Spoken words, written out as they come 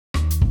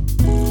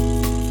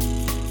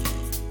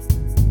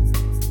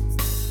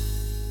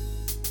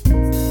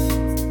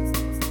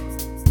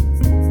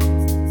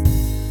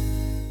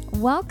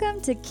Welcome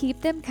to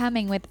Keep Them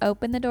Coming with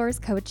Open the Doors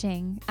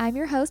Coaching. I'm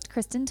your host,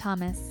 Kristen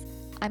Thomas.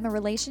 I'm a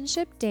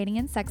relationship, dating,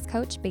 and sex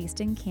coach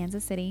based in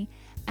Kansas City,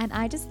 and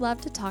I just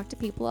love to talk to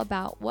people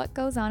about what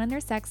goes on in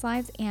their sex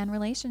lives and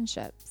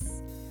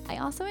relationships. I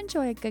also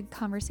enjoy a good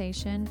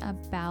conversation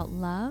about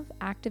love,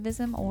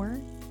 activism,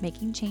 or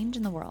making change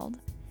in the world.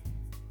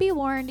 Be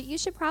warned, you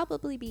should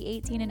probably be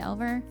 18 and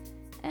over,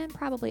 and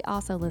probably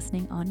also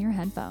listening on your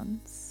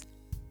headphones.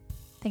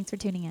 Thanks for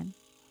tuning in.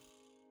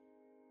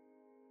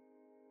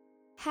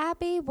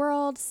 Happy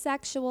World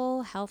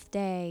Sexual Health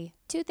Day.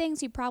 2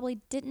 things you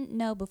probably didn't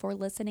know before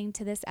listening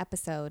to this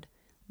episode.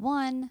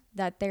 1,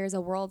 that there's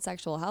a World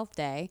Sexual Health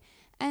Day,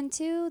 and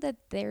 2, that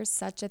there's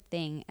such a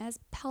thing as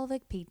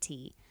pelvic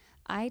PT.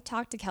 I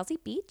talked to Kelsey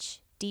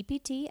Beach,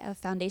 DPT of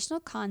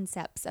Foundational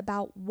Concepts,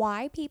 about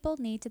why people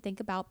need to think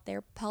about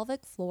their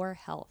pelvic floor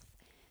health.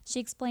 She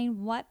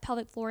explained what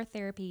pelvic floor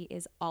therapy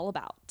is all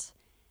about.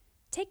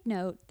 Take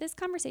note, this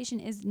conversation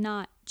is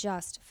not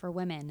just for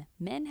women.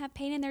 Men have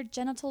pain in their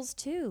genitals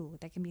too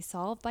that can be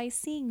solved by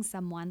seeing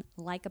someone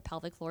like a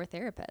pelvic floor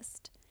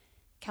therapist.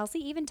 Kelsey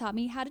even taught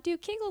me how to do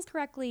Kegels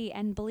correctly,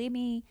 and believe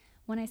me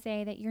when I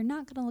say that you're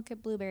not going to look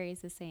at blueberries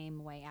the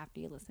same way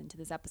after you listen to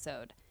this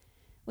episode.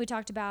 We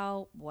talked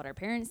about what our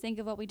parents think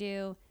of what we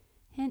do.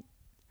 Hint,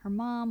 her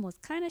mom was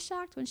kind of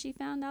shocked when she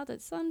found out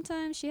that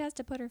sometimes she has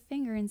to put her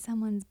finger in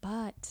someone's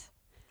butt.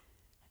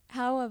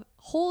 How a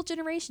whole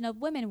generation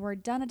of women were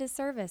done a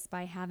disservice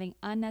by having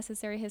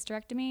unnecessary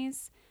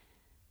hysterectomies,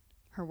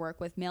 her work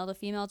with male to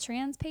female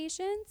trans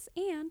patients,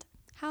 and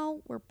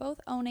how we're both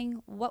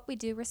owning what we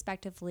do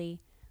respectively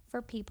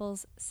for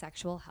people's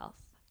sexual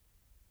health.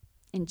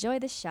 Enjoy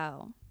the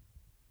show.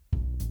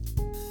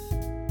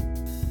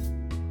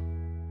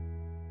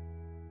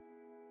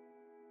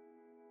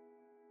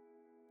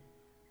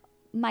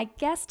 My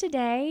guest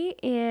today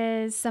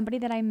is somebody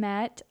that I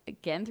met,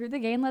 again, through the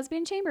Gay and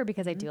Lesbian Chamber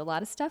because I do a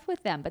lot of stuff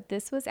with them. But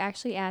this was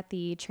actually at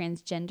the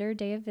Transgender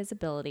Day of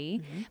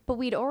Visibility. But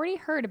we'd already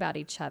heard about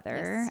each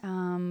other,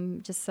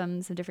 just some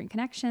different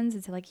connections.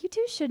 And so, like, you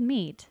two should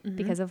meet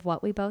because of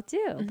what we both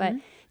do. But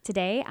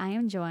today I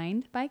am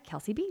joined by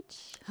Kelsey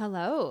Beach.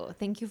 Hello.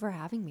 Thank you for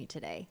having me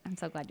today. I'm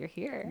so glad you're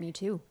here. Me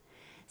too.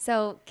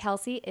 So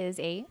Kelsey is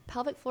a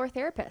pelvic floor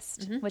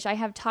therapist, which I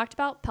have talked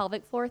about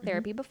pelvic floor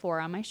therapy before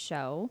on my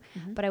show,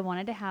 but I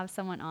wanted to have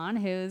someone on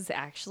who's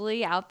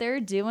actually out there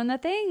doing the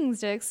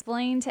things to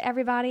explain to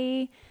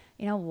everybody,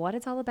 you know, what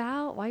it's all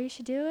about, why you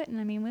should do it. And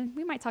I mean,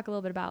 we might talk a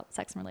little bit about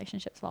sex and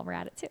relationships while we're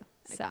at it too.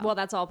 So, Well,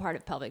 that's all part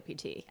of pelvic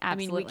PT. Absolutely. I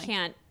mean, we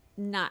can't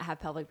not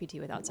have pelvic PT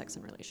without sex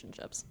and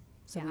relationships.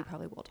 So we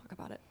probably will talk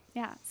about it.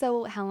 Yeah.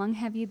 So how long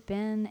have you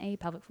been a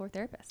pelvic floor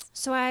therapist?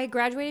 So I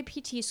graduated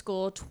PT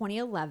school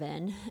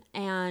 2011,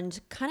 and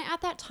kind of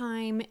at that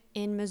time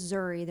in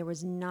Missouri, there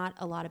was not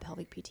a lot of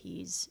pelvic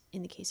PTs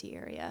in the KC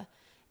area.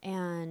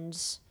 And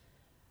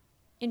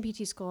in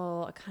PT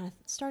school, I kind of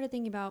started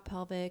thinking about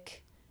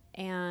pelvic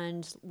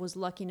and was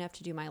lucky enough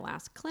to do my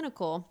last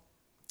clinical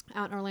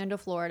out in Orlando,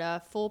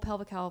 Florida, full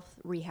pelvic health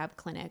rehab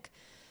clinic.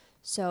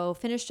 So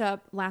finished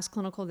up last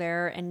clinical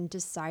there and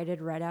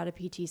decided right out of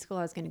PT school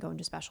I was going to go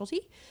into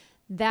specialty.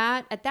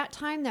 That at that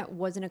time, that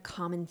wasn't a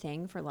common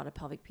thing for a lot of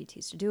pelvic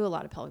PTs to do. A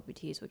lot of pelvic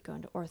PTs would go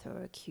into ortho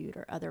or acute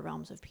or other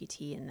realms of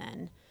PT and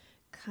then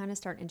kind of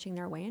start inching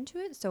their way into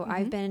it. So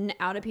I've been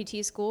out of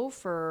PT school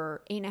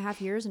for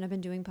 8.5 years, and I've been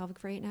doing pelvic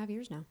for 8.5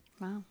 years now.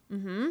 Wow.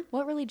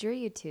 What really drew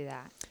you to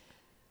that?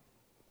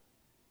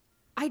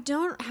 I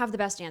don't have the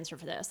best answer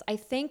for this. I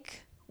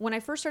think when I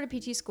first started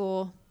PT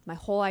school, my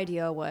whole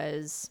idea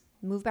was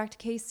move back to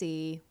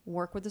KC,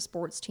 work with the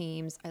sports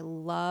teams. I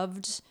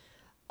loved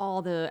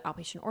all the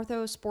outpatient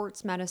ortho,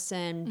 sports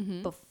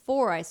medicine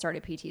before I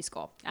started PT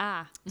school.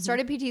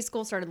 Started PT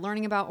school, started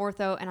learning about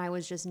ortho, and I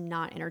was just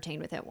not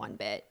entertained with it one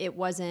bit. It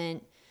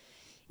wasn't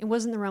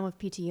the realm of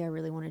PT I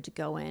really wanted to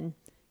go in.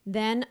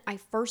 Then I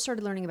first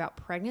started learning about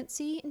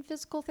pregnancy and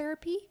physical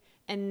therapy,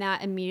 and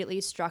that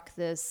immediately struck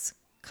this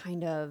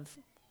kind of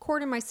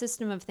chord in my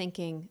system of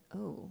thinking,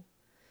 oh,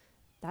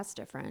 that's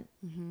different.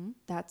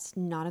 That's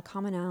not a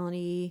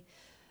commonality.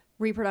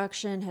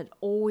 Reproduction had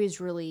always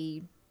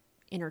really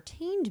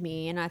entertained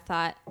me. And I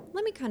thought,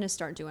 let me kind of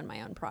start doing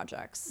my own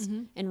projects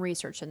and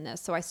research in this.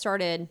 So I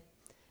started,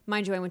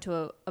 mind you, I went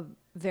to a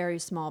very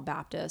small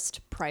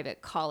Baptist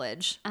private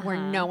college where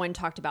no one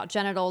talked about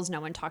genitals.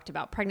 No one talked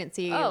about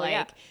pregnancy,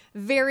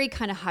 very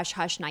kind of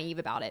hush-hush naive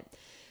about it.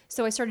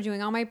 So I started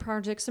doing all my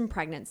projects in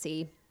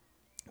pregnancy.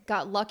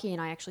 Got lucky,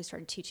 and I actually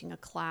started teaching a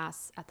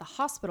class at the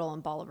hospital in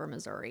Bolivar,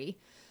 Missouri,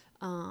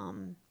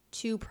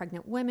 to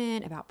pregnant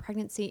women about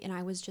pregnancy. And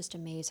I was just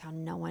amazed how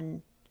no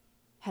one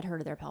had heard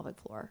of their pelvic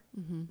floor.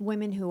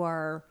 Women who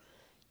are,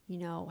 you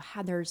know,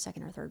 had their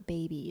second or third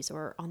babies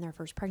or on their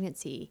first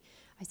pregnancy.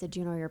 I said, do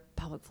you know where your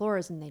pelvic floor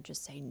is? And they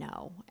just say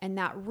no. And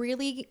that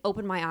really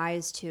opened my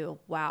eyes to,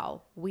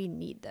 wow, we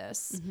need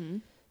this.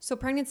 So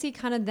pregnancy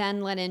kind of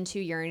then led into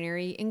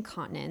urinary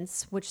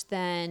incontinence, which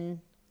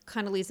then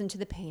kind of leads into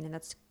the pain. And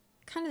that's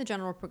kind of the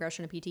general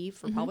progression of PT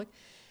for pelvic.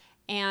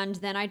 And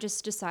then I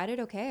just decided,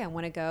 okay, I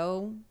want to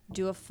go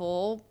do a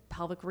full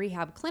pelvic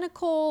rehab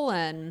clinical.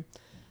 And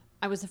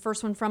I was the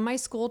first one from my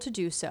school to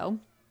do so.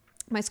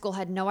 My school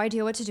had no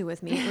idea what to do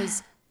with me.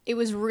 It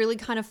was really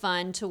kind of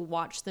fun to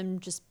watch them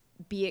just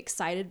be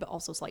excited, but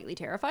also slightly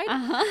terrified.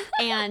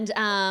 And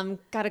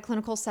got a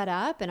clinical set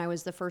up. And I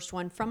was the first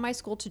one from my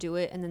school to do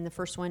it. And then the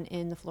first one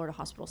in the Florida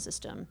hospital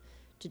system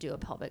to do a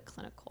pelvic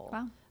clinical.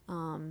 Wow.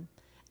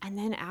 And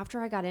then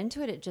after I got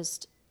into it,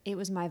 it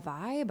was my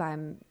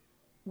vibe.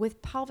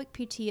 With pelvic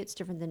PT, it's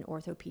different than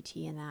ortho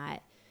PT in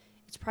that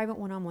it's private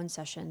one-on-one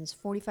sessions,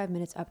 45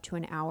 minutes up to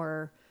an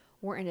hour.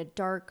 We're in a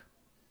dark,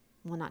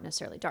 well, not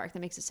necessarily dark. That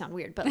makes it sound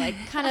weird, but like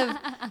kind of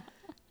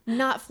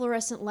not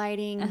fluorescent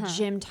lighting,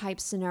 gym type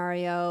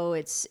scenario.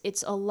 It's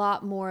a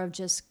lot more of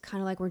just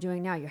kind of like we're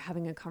doing now. You're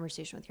having a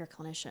conversation with your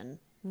clinician,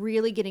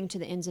 really getting to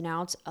the ins and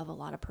outs of a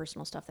lot of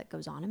personal stuff that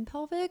goes on in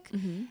pelvic.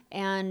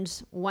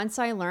 And once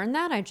I learned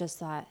that, I just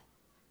thought,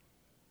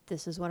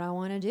 this is what I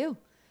want to do.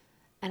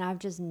 And I've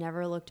just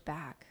never looked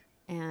back.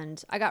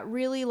 And I got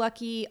really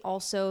lucky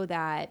also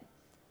that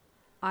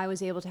I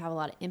was able to have a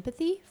lot of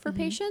empathy for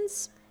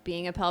patients.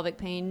 Being a pelvic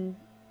pain,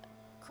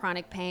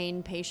 chronic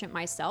pain patient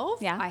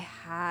myself, I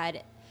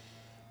had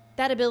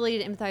that ability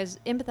to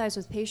empathize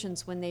with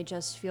patients when they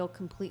just feel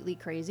completely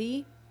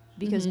crazy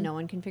because no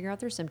one can figure out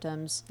their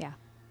symptoms. Yeah.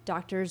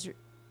 Doctors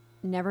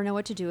never know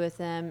what to do with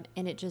them,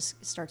 and it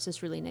just starts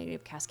this really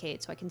negative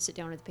cascade. So I can sit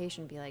down with the patient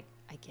and be like,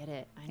 I get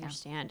it, I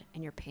understand,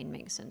 and your pain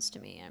makes sense to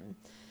me. And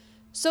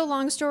so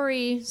long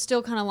story,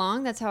 still kind of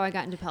long. That's how I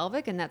got into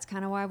pelvic, and that's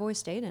kind of why I've always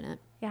stayed in it.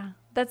 Yeah,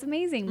 that's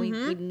amazing. We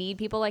need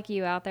people like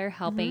you out there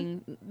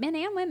helping men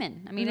and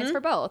women. I mean, it's for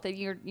both.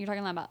 You're talking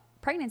a lot about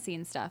pregnancy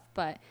and stuff,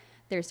 but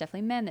there's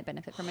definitely men that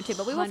benefit from it too.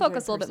 But we will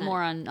focus a little bit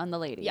more on the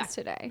ladies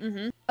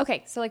today.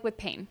 Okay, so like with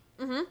pain.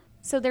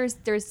 So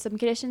there's some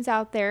conditions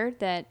out there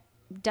that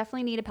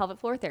definitely need a pelvic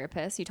floor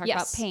therapist. You talked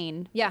about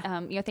pain.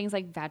 Things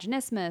like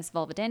vaginismus,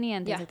 vulvodynia,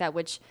 and things like that,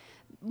 which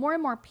more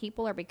and more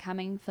people are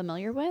becoming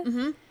familiar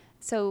with.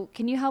 So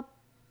can you help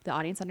the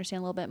audience understand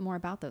a little bit more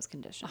about those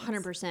conditions?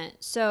 100%.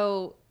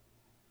 So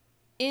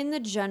in the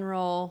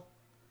general,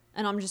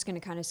 and I'm just going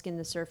to kind of skin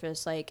the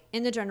surface, like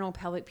in the general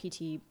pelvic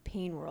PT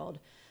pain world,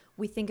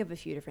 we think of a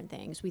few different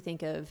things. We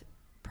think of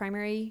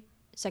primary,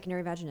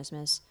 secondary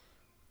vaginismus,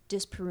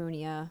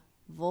 dyspareunia,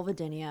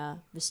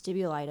 vulvodynia,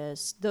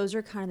 vestibulitis. Those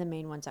are kind of the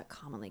main ones that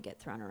commonly get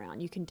thrown around.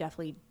 You can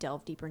definitely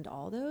delve deeper into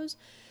all those,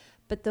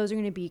 but those are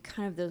going to be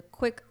kind of the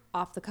quick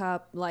off the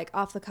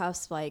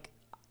cuffs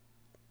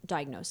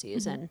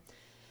diagnoses. And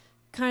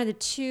kind of the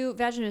two,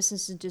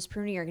 vaginismus and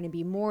dyspareunia, are going to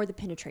be more the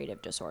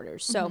penetrative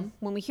disorders. So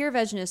when we hear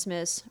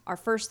vaginismus, our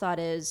first thought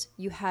is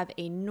you have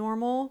a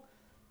normal,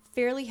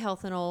 fairly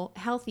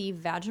healthy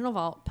vaginal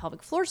vault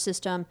pelvic floor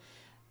system,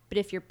 but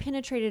if you're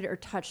penetrated or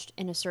touched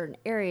in a certain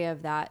area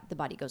of that, the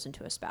body goes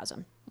into a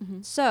spasm.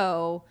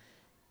 So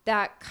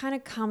that kind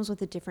of comes with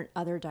the different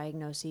other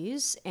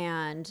diagnoses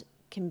and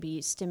can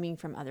be stemming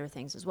from other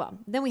things as well.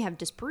 Then we have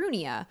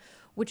dyspareunia,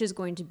 which is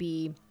going to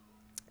be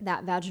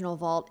that vaginal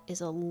vault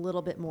is a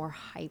little bit more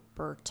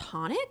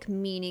hypertonic,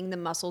 meaning the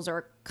muscles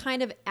are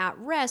kind of at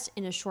rest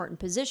in a shortened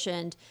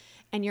position,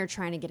 and you're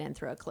trying to get in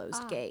through a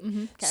closed gate.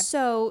 Okay.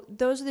 So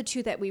those are the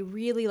two that we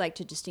really like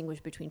to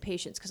distinguish between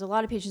patients, because a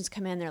lot of patients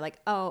come in, they're like,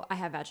 oh, I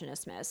have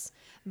vaginismus,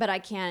 but I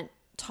can't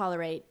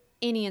tolerate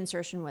any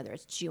insertion, whether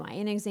it's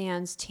GYN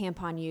exams,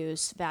 tampon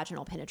use,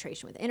 vaginal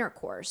penetration with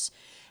intercourse.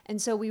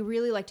 And so we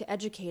really like to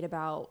educate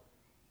about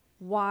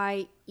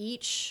why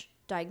each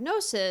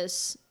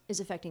diagnosis is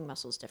affecting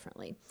muscles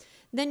differently.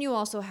 Then you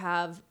also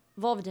have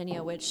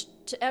vulvodynia, which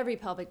to every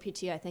pelvic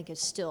PT I think is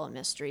still a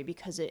mystery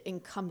because it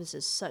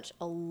encompasses such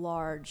a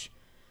large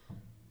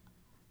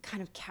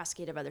kind of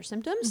cascade of other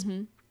symptoms.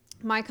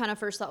 My kind of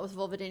first thought with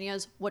vulvodynia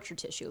is, what's your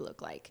tissue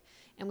look like?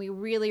 And we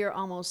really are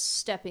almost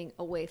stepping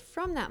away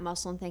from that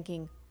muscle and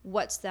thinking,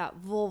 what's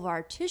that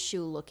vulvar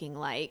tissue looking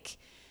like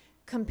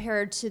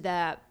compared to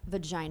that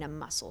vagina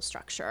muscle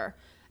structure?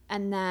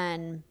 And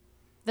then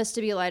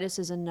vestibulitis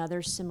is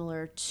another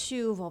similar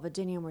to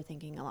vulvodynia. We're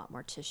thinking a lot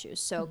more tissue.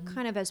 So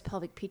kind of as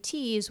pelvic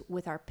PTs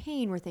with our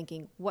pain, we're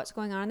thinking what's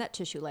going on in that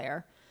tissue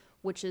layer,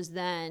 which is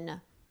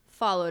then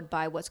followed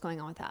by what's going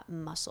on with that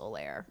muscle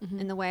layer.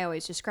 And the way I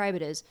always describe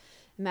it is,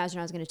 imagine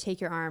I was going to take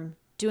your arm,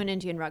 do an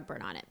Indian rug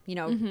burn on it,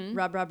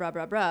 rub, rub, rub,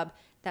 rub, rub.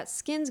 That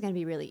skin's going to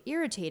be really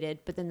irritated,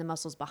 but then the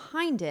muscles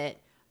behind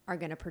it are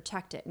going to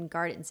protect it and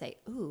guard it and say,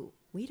 ooh,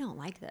 we don't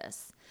like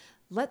this.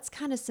 Let's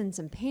kind of send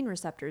some pain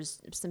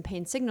receptors, some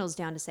pain signals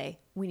down to say,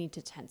 we need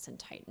to tense and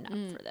tighten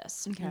up for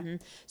this. Okay.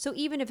 So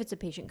even if it's a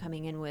patient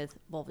coming in with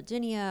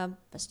vulvodynia,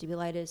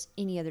 vestibulitis,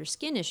 any other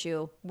skin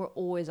issue, we're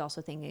always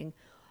also thinking,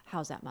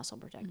 how's that muscle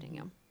protecting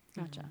you?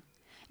 Gotcha.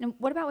 And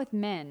what about with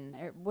men?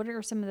 What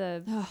are some of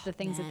the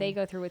things that they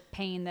go through with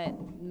pain that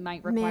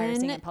might require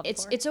seeing a pelvic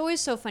floor? It's always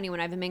so funny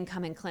when I have a men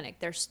come in clinic.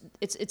 The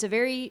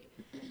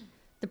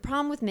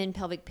problem with men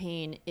pelvic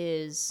pain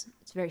is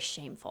it's very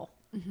shameful.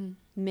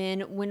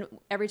 Men,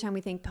 every time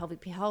we think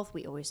pelvic health,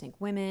 we always think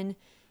women.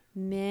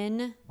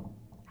 Men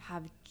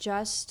have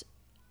just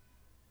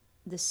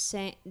the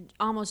same,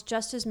 almost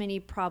just as many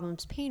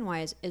problems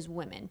pain-wise as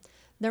women.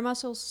 Their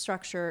muscle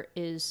structure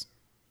is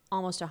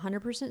almost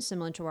 100%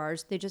 similar to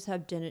ours. They just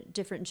have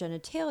different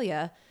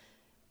genitalia,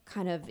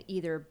 kind of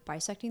either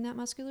bisecting that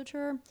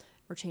musculature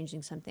or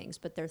changing some things.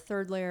 But their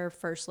third layer,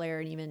 first layer,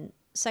 and even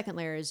second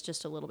layer is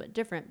just a little bit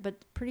different, but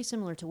pretty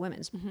similar to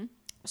women's.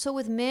 So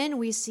with men,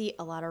 we see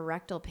a lot of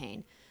rectal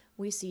pain.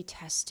 We see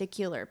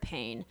testicular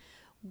pain.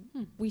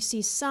 We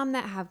see some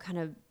that have kind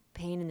of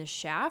pain in the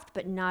shaft,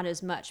 but not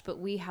as much. But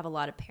we have a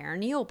lot of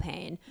perineal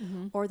pain.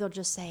 Or they'll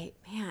just say,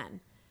 man,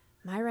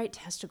 my right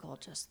testicle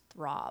just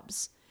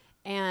throbs.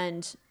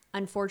 And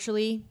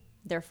unfortunately,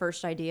 their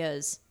first idea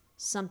is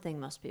something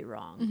must be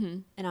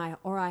wrong. And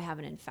I have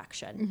an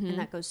infection. And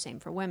that goes same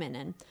for women.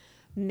 And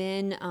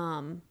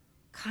men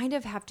kind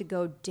of have to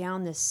go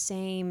down the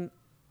same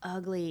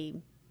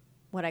ugly,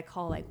 what I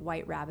call like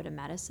white rabbit of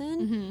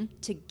medicine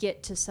to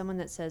get to someone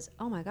that says,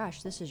 oh my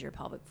gosh, this is your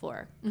pelvic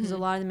floor. Because a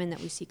lot of the men that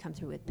we see come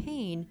through with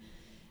pain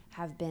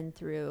have been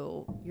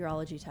through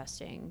urology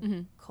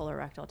testing,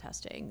 colorectal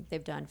testing.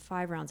 They've done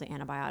 5 rounds of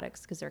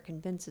antibiotics because they're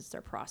convinced it's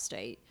their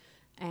prostate.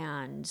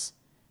 And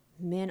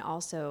men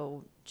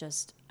also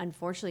just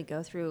unfortunately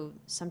go through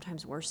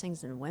sometimes worse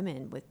things than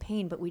women with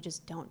pain, but we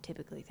just don't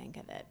typically think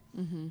of it.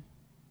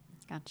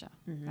 Gotcha.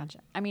 Gotcha.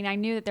 I mean, I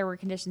knew that there were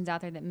conditions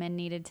out there that men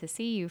needed to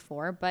see you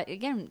for, but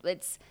again,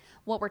 it's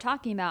what we're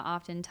talking about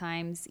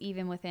oftentimes,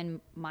 even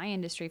within my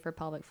industry for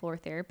pelvic floor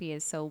therapy,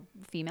 is so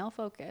female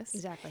focused.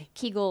 Exactly.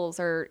 Kegels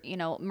are,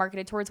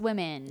 marketed towards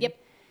women.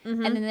 Yep.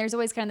 And then there's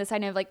always kind of this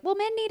idea of like, well,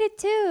 men need it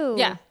too.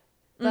 Yeah.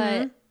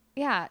 But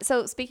yeah.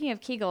 So speaking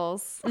of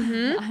Kegels,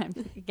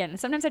 again,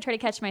 sometimes I try to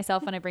catch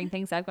myself when I bring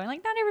things up going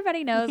like, not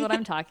everybody knows what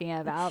I'm talking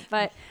about,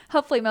 but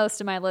hopefully most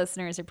of my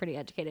listeners are pretty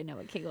educated, know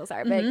what Kegels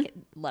are,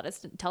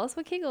 but tell us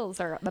what Kegels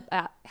are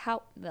about,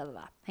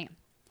 hang on.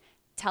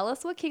 Tell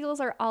us what Kegels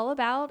are all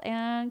about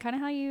and kind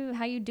of how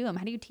you do them.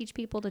 How do you teach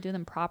people to do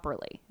them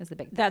properly is the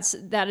big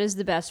thing. That is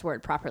the best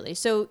word, properly.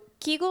 So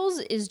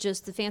Kegels is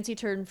just the fancy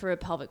term for a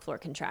pelvic floor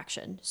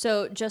contraction.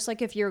 So just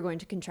like if you're going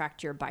to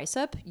contract your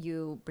bicep,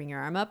 you bring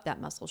your arm up,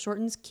 that muscle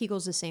shortens.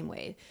 Kegels the same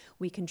way.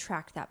 We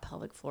contract that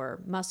pelvic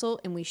floor muscle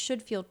and we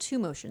should feel 2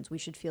 motions. We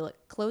should feel it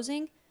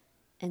closing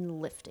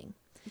and lifting.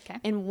 Okay.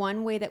 And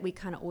one way that we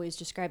kind of always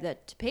describe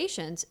that to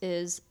patients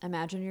is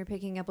imagine you're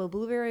picking up a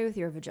blueberry with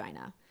your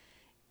vagina.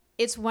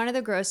 It's one of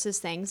the grossest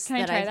things. Can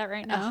I try that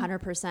right now?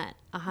 100%.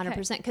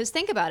 100%. Because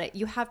think about it.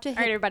 You have to hit.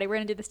 All right, everybody, we're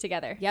going to do this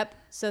together. Yep.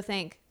 So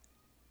think.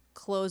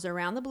 Close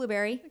around the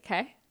blueberry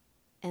Okay.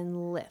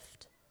 and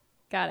lift.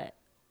 Got it.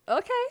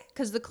 Okay.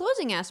 Because the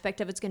closing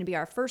aspect of it's going to be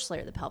our first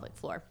layer of the pelvic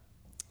floor,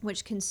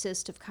 which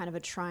consists of kind of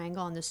a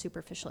triangle on the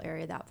superficial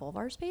area of that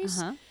vulvar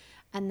space.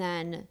 And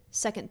then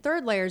second,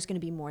 third layer is going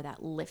to be more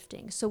that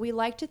lifting. So we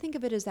like to think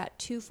of it as that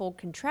twofold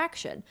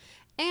contraction.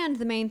 And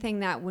the main thing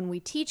that when we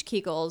teach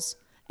Kegels,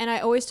 and I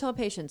always tell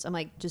patients, I'm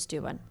like, just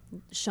do one.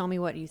 Show me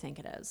what you think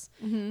it is.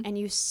 And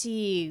you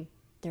see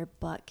their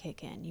butt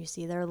kick in. You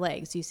see their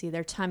legs. You see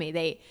their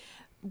tummy.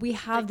 We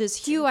have this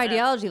huge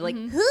ideology of like,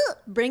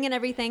 bringing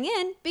everything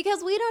in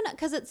because we don't know,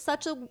 because it's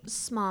such a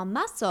small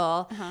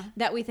muscle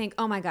that we think,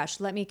 oh my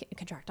gosh, let me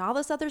contract all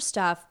this other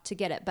stuff to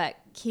get it. But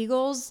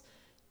Kegels,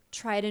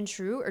 tried and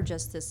true, are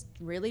just this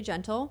really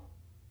gentle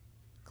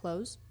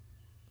close,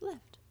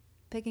 lift,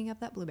 picking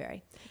up that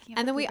blueberry.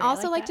 And then we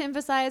also like to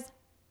emphasize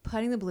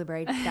putting the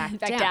blueberry back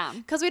down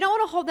because we don't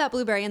want to hold that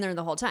blueberry in there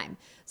the whole time.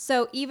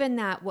 So even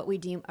that, what we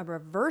deem a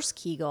reverse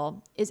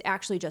Kegel is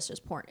actually just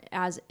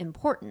as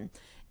important.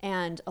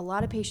 And a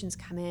lot of patients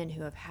come in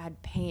who have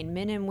had pain,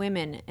 men and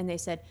women, and they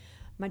said,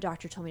 my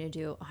doctor told me to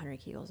do 100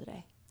 Kegels a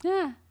day.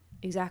 Yeah.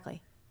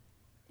 Exactly.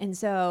 And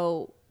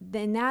so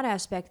in that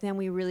aspect, then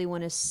we really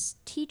want to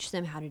teach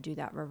them how to do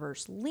that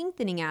reverse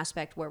lengthening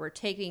aspect where we're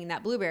taking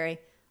that blueberry,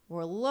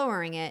 we're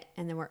lowering it,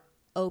 and then we're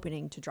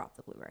opening to drop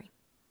the blueberry.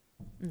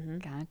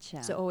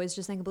 Gotcha. So always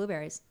just think of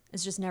blueberries.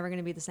 It's just never going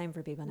to be the same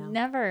for people now.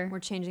 Never. We're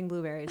changing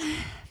blueberries.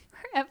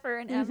 Forever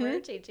and ever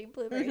changing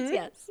blueberries.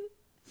 Yes.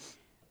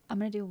 I'm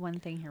going to do one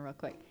thing here real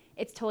quick.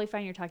 It's totally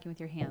fine you're talking with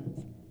your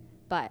hands,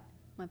 but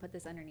I'm going to put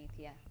this underneath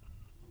you.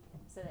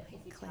 So that if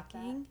you tap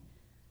that,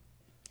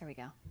 there we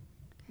go.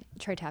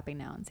 Try tapping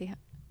now and see how.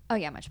 Oh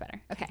yeah, much better.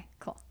 Okay,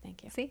 cool.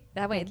 Thank you. See?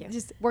 That way, Thank you.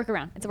 just work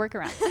around. It's a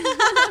workaround.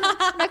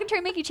 I'm not going to try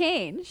and make you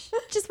change.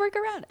 Just work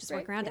around it. Just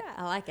work around it.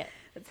 I like it.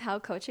 That's how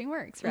coaching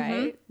works,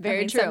 right?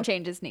 Very true. Some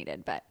changes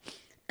needed, but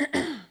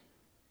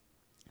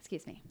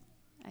excuse me.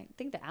 I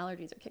think the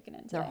allergies are kicking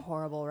in today. They're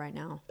horrible right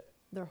now.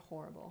 They're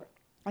horrible.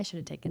 I should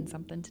have taken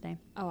something today.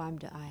 Oh, I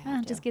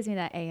have It just gives me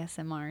that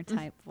ASMR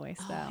type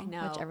voice, though, I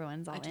know. which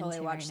everyone's all I totally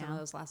into watched right some now. of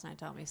those last night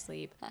to help me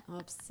sleep. I'm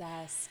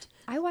obsessed.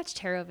 I watch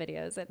tarot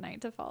videos at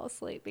night to fall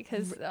asleep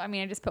because, I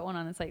just put one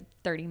on that's like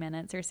 30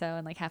 minutes or so,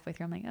 and like halfway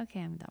through, I'm like, okay,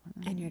 I'm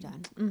done. And you're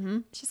done.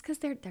 It's just because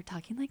they're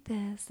talking like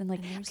this, and like,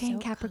 And okay, they're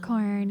in so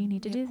Capricorn, you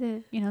need to do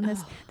this, and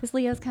this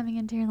Leo's coming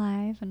into your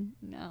life, and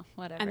no,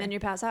 whatever. And then you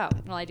pass out.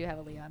 Well, I do have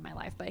a Leo in my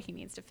life, but he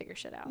needs to figure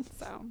shit out,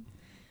 so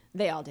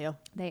They all do.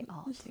 they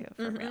all do,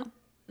 for real.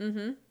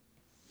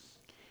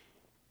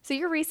 So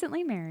you're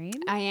recently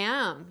married. I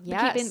am.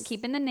 But Yes.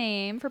 keeping the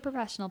name for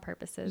professional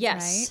purposes,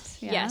 Yes.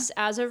 right? Yes.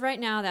 As of right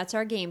now, that's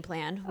our game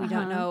plan. We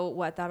don't know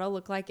what that'll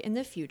look like in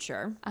the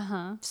future.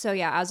 So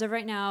yeah, as of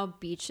right now,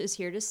 Beach is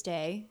here to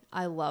stay.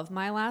 I love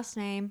my last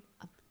name.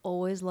 I've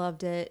always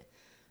loved it.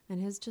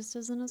 And his just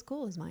isn't as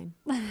cool as mine.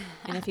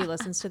 And if he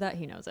listens to that,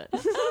 he knows it.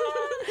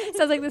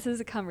 Sounds like this is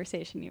a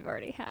conversation you've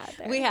already had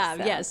there. We have.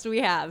 So, Yes,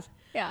 we have.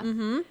 Yeah.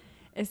 Mm-hmm.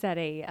 Is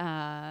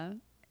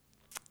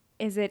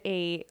it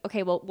a,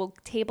 okay, well, we'll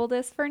table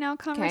this for now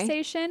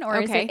conversation,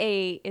 or is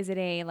it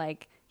a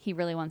like, he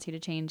really wants you to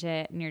change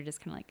it and you're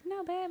just kind of like,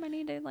 no, babe, I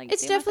need to like,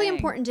 It's do my definitely thing.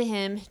 important to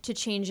him to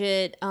change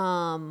it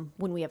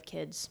when we have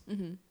kids.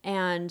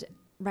 And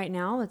right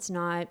now, it's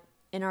not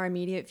in our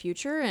immediate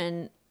future.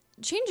 And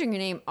changing your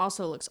name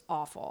also looks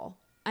awful.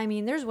 I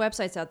mean, there's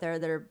websites out there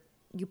that are,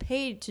 you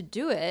paid to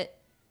do it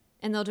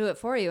and they'll do it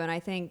for you. And I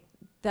think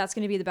that's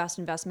going to be the best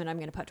investment I'm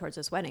going to put towards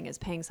this wedding, is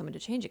paying someone to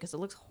change it, because it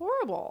looks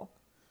horrible.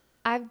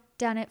 I've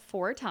done it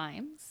 4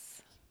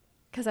 times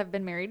because I've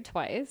been married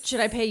twice. Should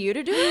I pay you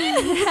to do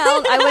it?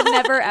 Hell, I would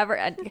never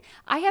ever.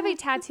 I have a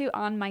tattoo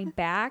on my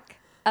back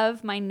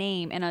of my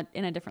name in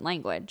a different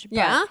language.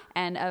 Yeah?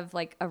 And of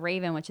like a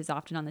raven, which is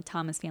often on the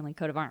Thomas family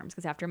coat of arms.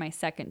 Because after my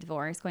second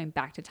divorce, going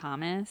back to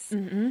Thomas,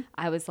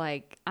 I was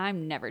like,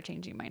 I'm never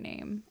changing my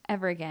name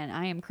ever again.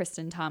 I am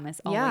Kristen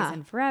Thomas always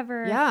and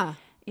forever. Yeah.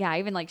 Yeah, I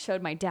even like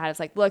showed my dad. I was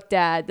like, look,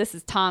 Dad, this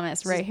is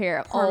Thomas right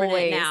here. permanent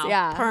always. now.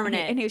 Yeah.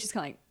 Permanent. And he was just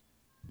kind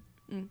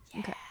of like,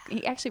 okay.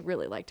 He actually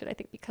really liked it, I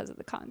think, because of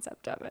the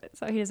concept of it.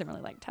 So he doesn't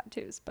really like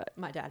tattoos, but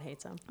My dad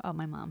hates them. oh,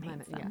 my mom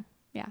hates them.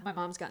 Yeah. My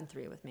mom's gotten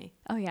 3 with me.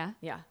 Oh yeah.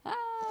 Yeah. Ah,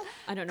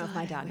 I don't know if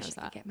my God, I dad wish knows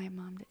I could that. get my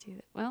mom to do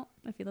that. Well,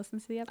 if he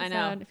listens to the episode,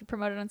 know. if you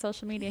promote it on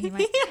social media, he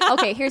might.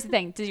 Okay, here's the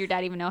thing: does your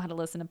dad even know how to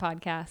listen to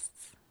podcasts?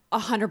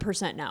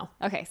 100% no.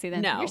 Okay, see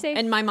then No. you're safe.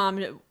 And my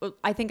mom,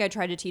 I think I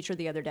tried to teach her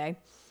the other day,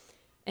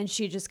 and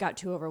she just got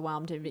too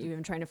overwhelmed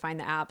even trying to find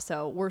the app.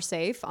 So we're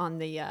safe on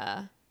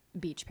the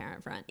Beach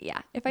parent front.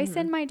 yeah, if I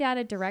send my dad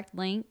a direct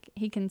link,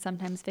 he can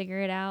sometimes figure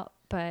it out.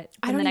 But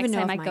I then the don't next even know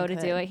time I if go mine to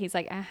could. do it, he's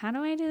like, "How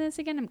do I do this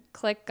again?" And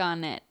click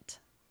on it.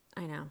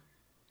 I know.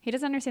 He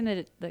doesn't understand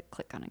the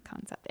click on it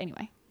concept.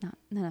 Anyway, not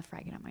enough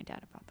ragging on my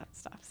dad about that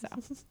stuff.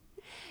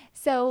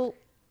 So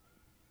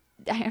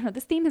I don't know.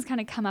 This theme has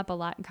kind of come up a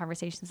lot in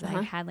conversations that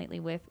I've had lately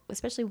with,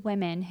 especially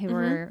women who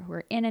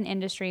are in an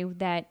industry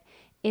that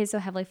is so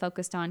heavily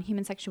focused on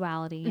human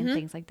sexuality and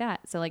things like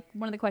that. So, like,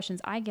 one of the questions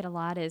I get a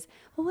lot is,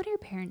 "Well, what do your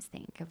parents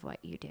think of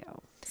what you do?"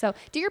 So,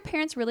 do your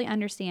parents really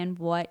understand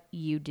what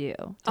you do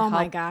to Oh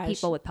my help gosh.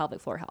 people with pelvic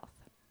floor health?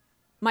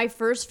 My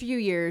first few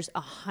years,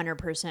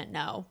 100%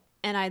 no.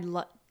 And I'd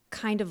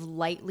kind of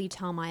lightly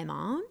tell my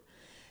mom,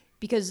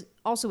 because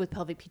also with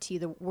pelvic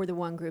PT, we're the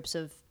one groups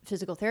of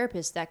physical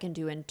therapists that can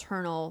do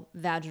internal,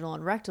 vaginal,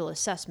 and rectal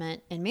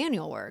assessment and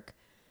manual work.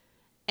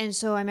 And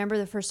so I remember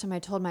the first time I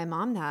told my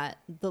mom that,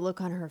 the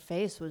look on her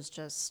face was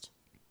just,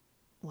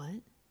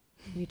 what?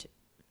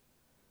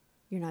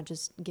 You're not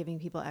just giving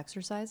people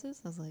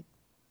exercises? I was like,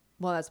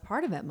 well, that's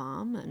part of it,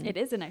 Mom. And It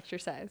is an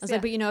exercise. I was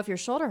like, but if your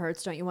shoulder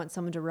hurts, don't you want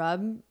someone to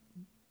rub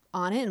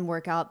on it and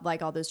work out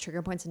like all those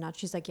trigger points and not?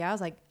 She's like, yeah. I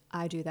was like,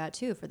 I do that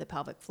too for the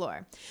pelvic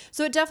floor.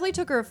 So it definitely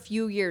took her a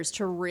few years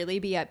to really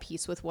be at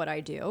peace with what I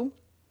do.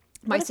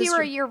 What if you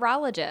were a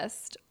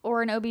urologist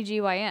or an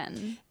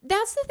OBGYN?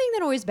 That's the thing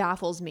that always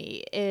baffles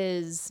me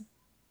is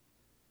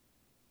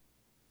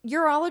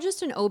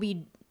urologists and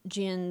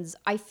OB-GYNs,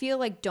 I feel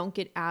like don't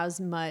get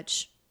as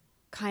much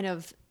kind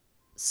of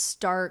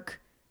stark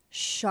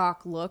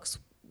shock looks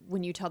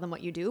when you tell them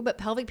what you do. But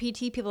pelvic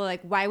PT, people are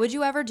like, why would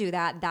you ever do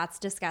that? That's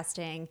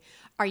disgusting.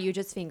 Are you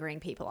just fingering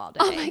people all day?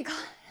 Oh my God.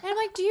 And I'm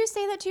like, do you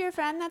say that to your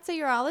friend that's a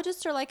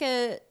urologist or like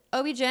a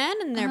OB-GYN?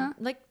 And they're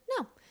like,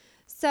 no.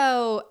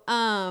 So,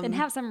 Then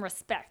have some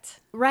respect.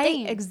 right,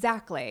 Damn.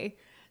 exactly.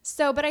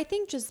 So, but I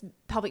think just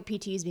pelvic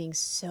PTs being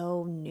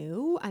so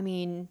new. I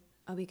mean,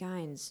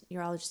 OB-GYNs,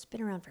 urologists,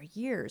 been around for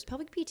years.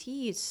 Pelvic PT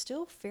is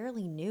still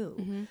fairly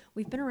new.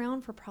 We've been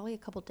around for probably a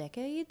couple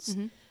decades,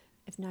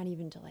 if not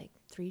even to like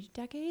 3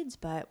 decades,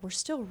 but we're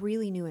still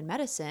really new in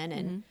medicine.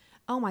 And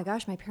oh my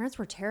gosh, my parents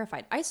were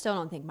terrified. I still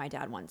don't think my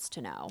dad wants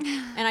to know.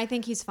 And I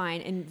think he's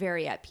fine and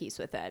very at peace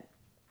with it.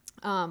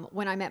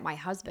 When I met my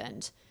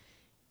husband,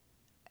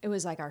 it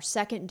was like our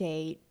second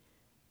date,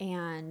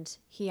 and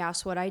he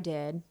asked what I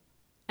did.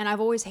 And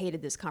I've always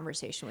hated this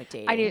conversation with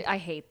dating. I do. I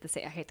hate the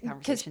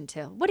conversation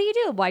too. What do you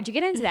do? Why'd you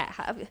get into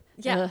that?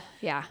 Yeah.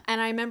 Yeah.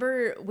 And I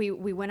remember we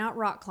went out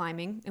rock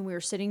climbing, and we were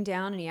sitting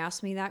down, and he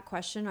asked me that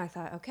question. I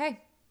thought, okay, I'm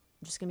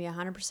just going to be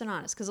 100%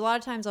 honest. Because a lot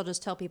of times I'll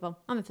just tell people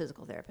I'm a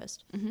physical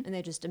therapist, and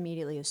they just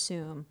immediately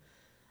assume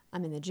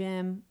I'm in the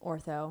gym,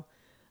 ortho.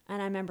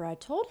 And I remember I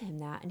told him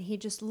that, and he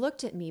just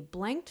looked at me,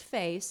 blanked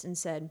face, and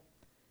said,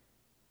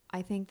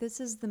 I think this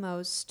is the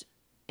most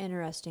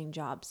interesting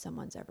job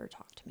someone's ever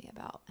talked to me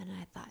about. And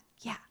I thought,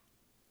 yeah,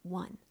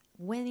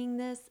 winning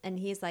this. And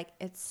he's like,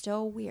 it's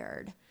still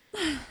weird,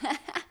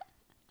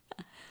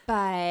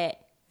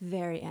 but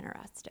very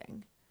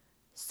interesting.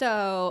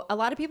 So a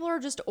lot of people are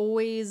just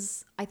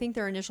always, I think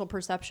their initial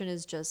perception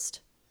is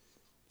just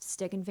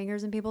sticking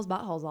fingers in people's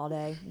buttholes all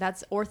day.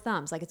 Or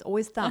thumbs. Like, it's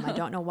always thumb. I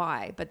don't know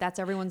why, but that's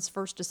everyone's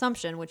first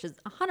assumption, which is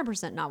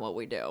 100% not what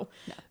we do.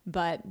 No.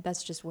 But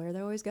that's just where they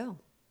always go.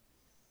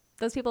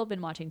 Those people have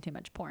been watching too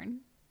much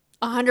porn.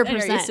 100%. And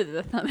are used to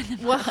the thumb in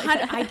the Well,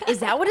 butt. is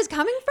that what it's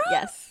coming from?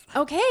 Yes.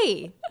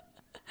 Okay.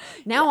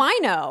 Now I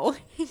know.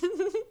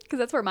 Because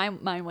that's where my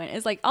mind went.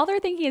 Is like all they're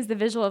thinking is the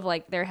visual of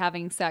like they're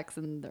having sex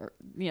and they're,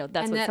 that's And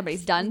what that-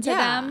 somebody's done to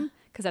yeah. them.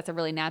 Because that's a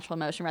really natural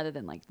emotion rather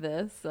than like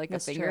this, like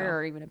That's a finger true.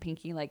 or even a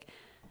pinky. Like,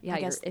 yeah, I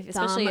guess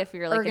especially thumb if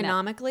you're like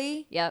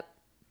ergonomically. Yep.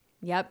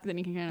 Yep. Then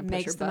you can kind of push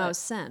Makes your the butt.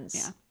 most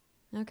sense.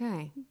 Yeah.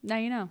 Okay. Now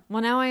you know.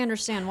 Well, now I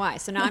understand why.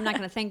 So now I'm not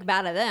going to think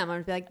bad of them. I'm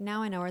going to be like,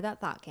 now I know where that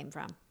thought came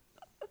from.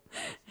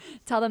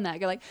 Tell them that.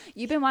 Go like,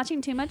 you've been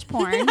watching too much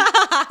porn.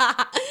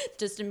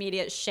 Just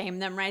immediate shame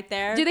them right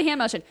there. Do the hand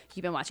motion.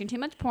 You've been watching too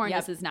much porn.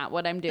 Yep. This is not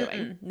what I'm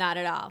doing. Not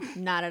at all.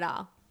 Not at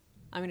all.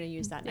 I'm going to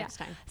use that next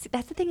time. See,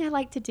 that's the thing I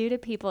like to do to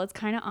people. It's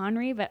kind of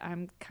ornery, but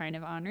I'm kind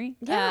of ornery.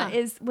 Yeah.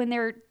 Is when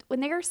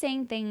they're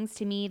saying things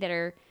to me that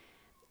are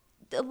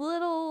a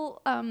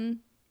little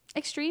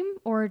extreme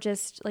or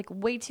just like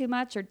way too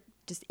much or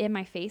just in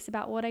my face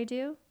about what I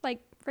do. Like,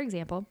 for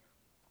example,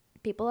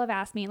 people have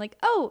asked me like,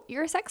 "Oh,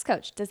 you're a sex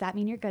coach. Does that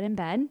mean you're good in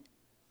bed?"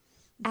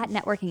 At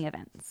networking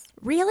events.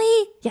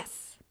 Really?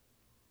 Yes.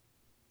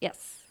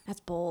 Yes. That's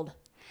bold.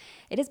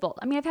 It is bold.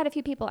 I mean, I've had a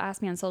few people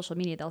ask me on social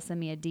media. They'll send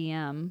me a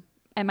DM,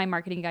 and my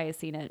marketing guy has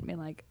seen it and be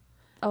like,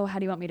 "Oh, how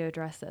do you want me to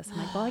address this?" I'm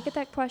like, "Well, I get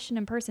that question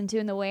in person too,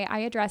 and the way I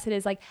address it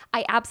is like,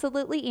 I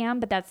absolutely am,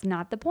 but that's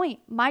not the point.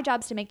 My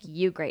job's to make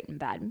you great in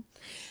bed."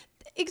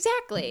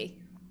 Exactly.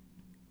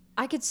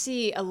 I could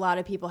see a lot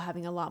of people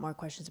having a lot more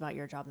questions about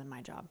your job than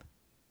my job.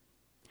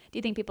 Do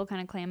you think people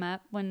kind of clam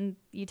up when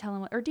you tell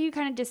them, or do you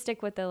kind of just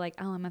stick with the like,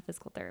 "Oh, I'm a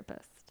physical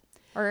therapist,"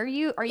 or are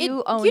you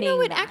owning?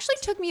 It that? actually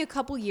took me a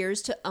couple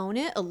years to own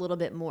it a little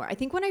bit more. I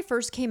think when I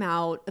first came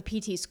out of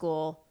PT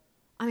school,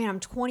 I mean, I'm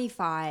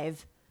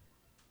 25.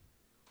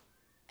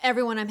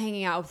 Everyone I'm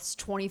hanging out with is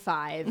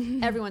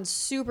 25. Everyone's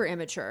super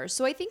immature.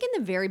 So I think in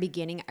the very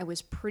beginning, I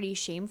was pretty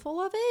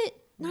shameful of it.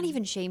 Not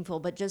even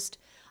shameful, but just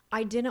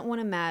I didn't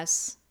want to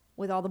mess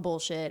with all the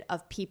bullshit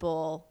of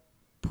people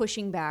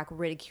pushing back,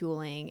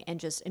 ridiculing, and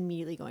just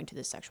immediately going to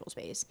the sexual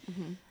space.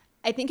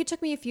 I think it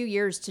took me a few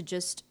years to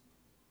just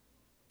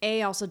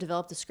also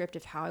develop the script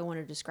of how I want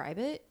to describe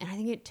it. And I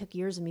think it took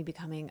years of me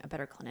becoming a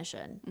better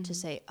clinician to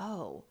say,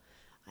 oh,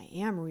 I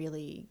am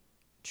really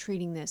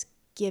treating this,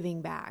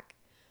 giving back,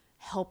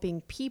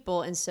 helping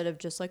people instead of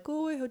just like,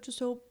 oh, I just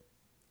help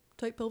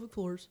tight pelvic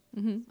floors.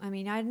 I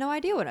mean, I had no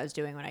idea what I was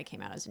doing when I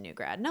came out as a new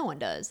grad. No one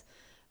does.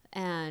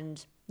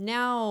 And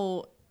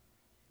now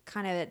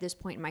kind of at this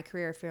point in my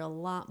career, I feel a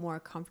lot more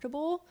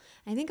comfortable.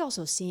 I think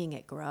also seeing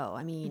it grow.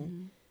 I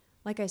mean,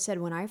 like I said,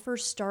 when I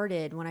first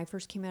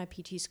came out of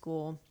PT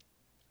school,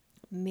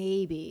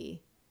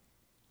 maybe,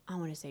 I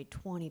want to say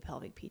 20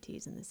 pelvic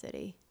PTs in the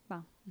city.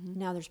 Wow.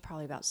 Now there's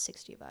probably about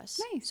 60 of us.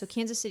 Nice. So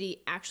Kansas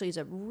City actually is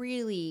a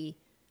really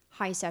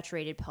high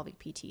saturated pelvic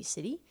PT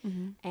city.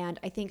 And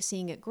I think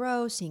seeing it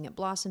grow, seeing it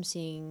blossom,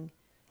 seeing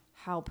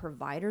how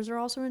providers are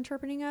also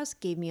interpreting us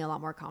gave me a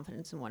lot more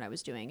confidence in what I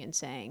was doing and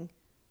saying,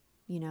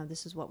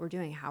 this is what we're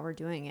doing, how we're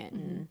doing it,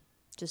 and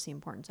just the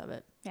importance of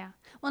it. Yeah.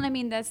 Well, and I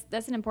mean,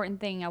 that's an important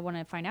thing I want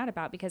to find out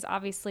about, because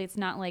obviously it's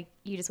not like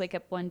you just wake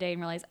up one day and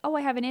realize, oh,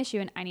 I have an issue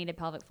and I need a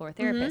pelvic floor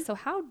therapist. So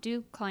how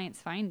do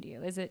clients find you?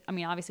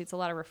 Obviously it's a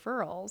lot of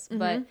referrals,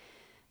 but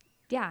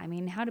yeah, I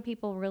mean, how do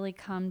people really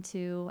come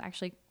to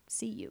actually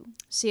see you?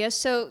 See us.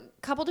 So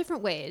a couple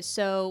different ways.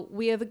 So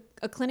we have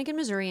a clinic in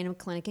Missouri and a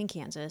clinic in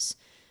Kansas.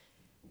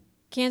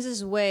 Kansas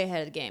is way ahead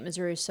of the game.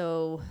 Missouri is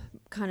so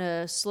kind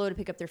of slow to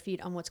pick up their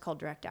feet on what's called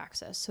direct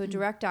access. So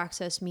direct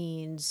access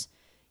means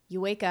you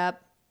wake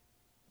up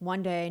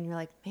one day and you're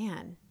like,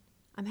 man,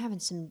 I'm having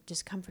some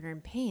discomfort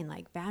and pain,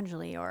 like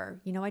vaginally, or,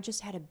 I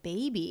just had a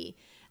baby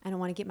and I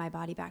want to get my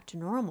body back to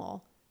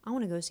normal. I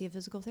want to go see a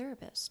physical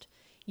therapist.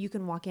 You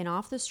can walk in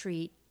off the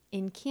street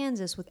in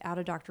Kansas without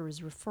a doctor's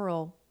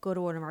referral, go to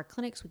one of our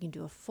clinics. We can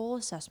do a full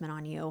assessment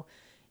on you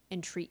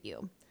and treat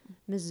you.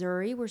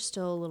 Missouri, we're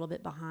still a little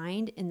bit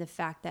behind in the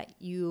fact that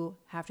you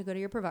have to go to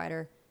your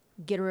provider,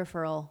 get a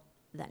referral,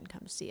 then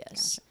come see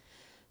us. Gotcha.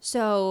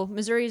 So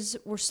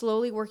we're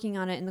slowly working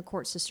on it in the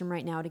court system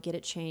right now to get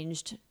it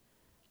changed.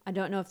 I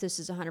don't know if this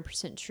is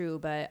 100% true,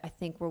 but I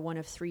think we're one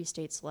of 3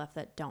 states left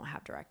that don't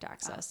have direct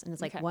access. And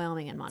it's like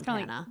Wyoming and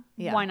Montana.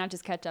 Why not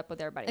just catch up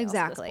with everybody else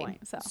at this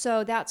point?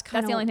 So that's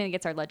the only thing that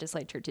gets our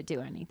legislature to do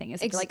anything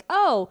is like,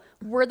 oh,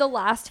 we're the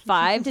last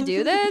 5 to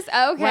do this?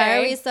 Okay. Why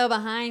are we so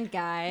behind,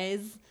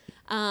 guys?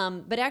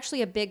 But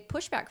actually a big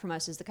pushback from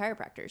us is the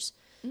chiropractors.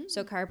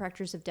 So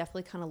chiropractors have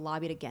definitely kind of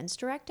lobbied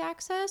against direct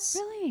access.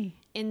 Really?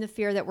 In the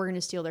fear that we're going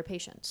to steal their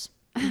patients.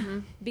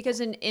 Because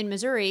in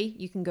Missouri,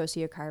 you can go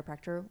see a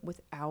chiropractor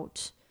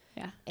without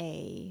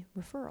a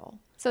referral.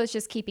 So it's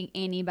just keeping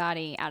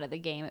anybody out of the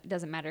game. It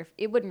doesn't matter.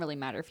 It wouldn't really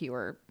matter if you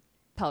were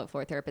pelvic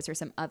floor therapist or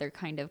some other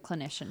kind of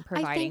clinician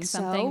providing so.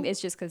 something. It's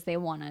just because they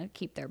want to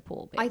keep their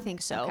pool big. I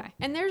think so. Okay.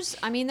 And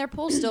their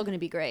pool's still going to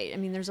be great. I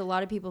mean, there's a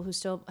lot of people who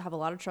still have a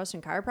lot of trust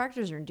in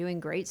chiropractors and are doing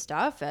great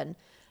stuff.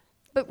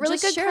 But really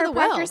just good share the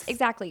chiropractors, wealth.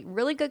 Exactly.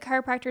 Really good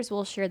chiropractors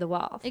will share the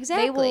wealth.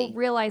 Exactly. They will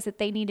realize that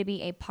they need to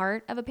be a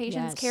part of a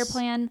patient's care Yes.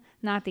 plan,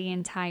 not the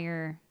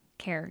entire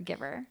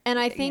caregiver. And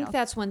I think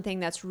that's one thing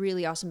that's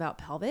really awesome about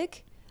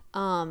pelvic,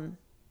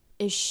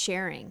 is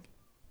sharing.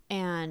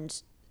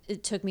 And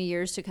it took me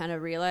years to kind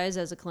of realize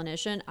as a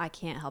clinician, I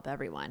can't help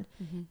everyone.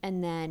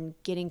 And then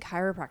getting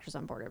chiropractors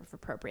on board if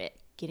appropriate,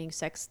 getting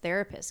sex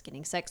therapists,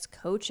 getting sex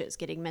coaches,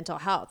 getting mental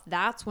health.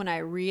 That's when I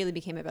really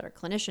became a better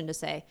clinician to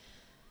say,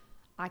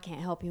 I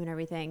can't help you and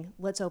everything.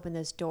 Let's open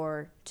this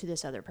door to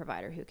this other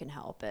provider who can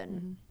help.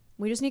 And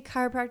we just need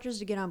chiropractors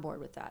to get on board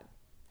with that.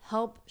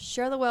 Help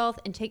share the wealth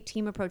and take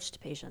team approach to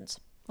patients.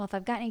 Well, if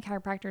I've got any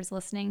chiropractors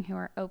listening who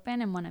are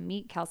open and want to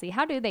meet Kelsey,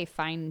 how do they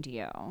find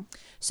you?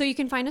 So you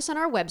can find us on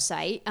our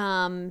website,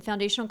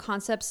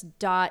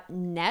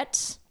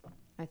 foundationalconcepts.net,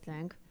 I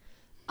think.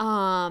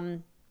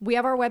 We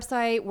have our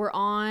website. We're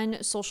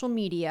on social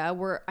media.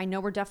 I know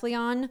we're definitely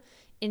on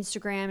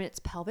Instagram. It's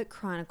Pelvic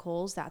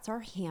Chronicles. That's our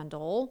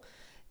handle.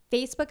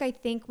 Facebook, I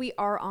think we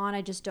are on.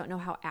 I just don't know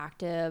how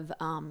active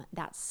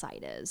that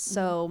site is.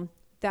 So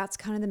that's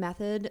kind of the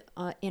method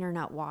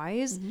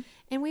internet-wise.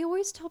 And we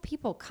always tell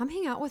people, come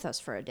hang out with us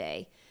for a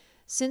day.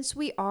 Since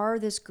we are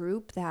this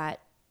group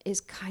that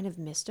is kind of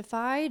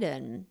mystified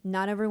and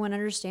not everyone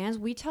understands,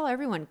 we tell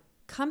everyone,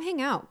 come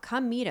hang out,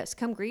 come meet us,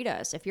 come greet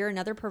us. If you're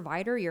another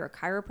provider, you're a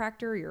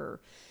chiropractor, you're a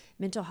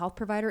mental health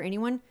provider,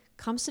 anyone,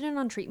 come sit in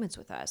on treatments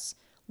with us.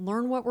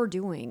 Learn what we're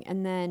doing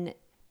and then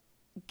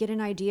get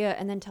an idea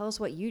and then tell us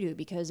what you do.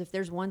 Because if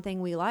there's one thing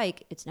we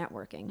like, it's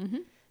networking.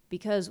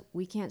 Because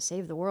we can't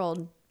save the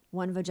world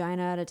one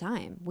vagina at a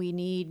time. We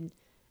need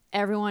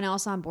everyone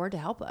else on board to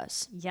help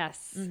us.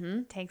 Yes.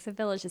 Takes a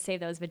village to save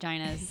those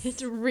vaginas.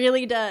 It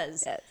really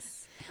does.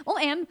 Yes. Well,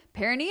 and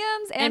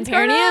perineums And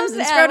perineums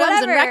and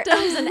scrotums and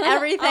rectums and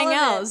everything All of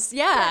it. else.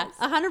 Yeah, Yes.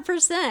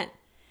 100%.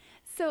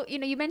 So,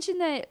 you mentioned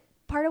that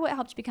part of what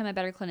helped you become a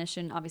better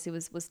clinician obviously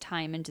was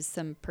time and just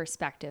some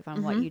perspective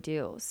on what you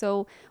do.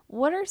 So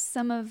what are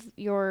some of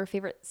your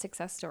favorite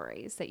success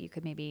stories that you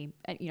could maybe,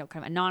 kind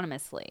of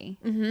anonymously,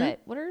 but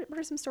what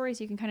are some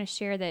stories you can kind of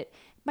share that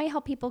might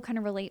help people kind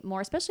of relate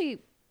more, especially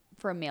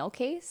for a male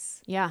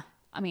case? Yeah.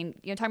 I mean,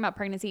 talking about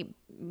pregnancy,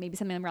 maybe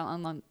something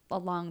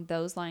along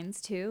those lines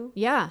too.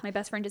 Yeah. My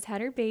best friend just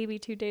had her baby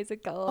 2 days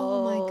ago.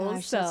 Oh my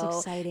gosh, that's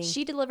exciting.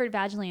 She delivered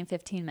vaginally in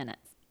 15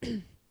 minutes.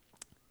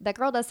 That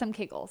girl does some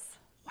Kegels.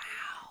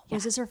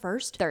 Was this her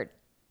first? Third.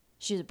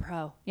 She's a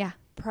pro. Yeah.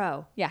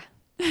 Pro. Yeah.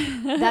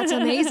 That's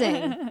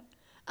amazing.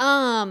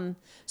 So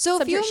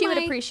if She would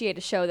appreciate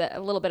a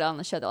little bit on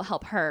the show that'll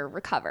help her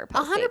recover.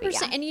 100%.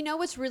 Yeah. And you know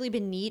what's really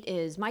been neat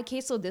is my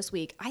caseload this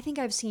week. I think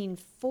I've seen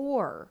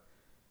 4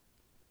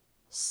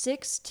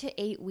 6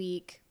 to 8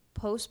 week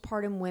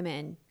postpartum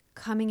women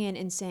coming in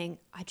and saying,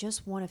 I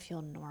just want to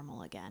feel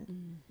normal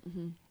again.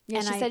 Yeah,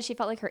 And she said she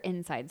felt like her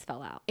insides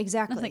fell out.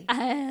 Exactly.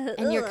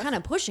 And you're kind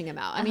of pushing them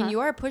out. I mean, you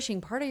are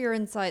pushing part of your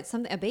inside,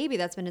 a baby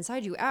that's been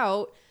inside you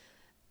out,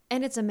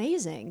 and it's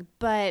amazing.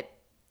 But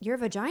your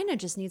vagina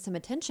just needs some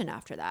attention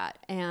after that.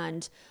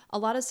 And a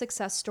lot of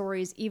success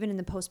stories, even in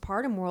the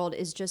postpartum world,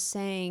 is just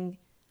saying,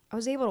 I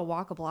was able to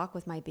walk a block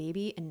with my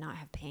baby and not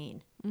have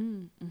pain.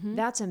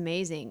 That's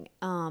amazing.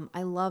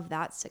 I love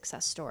that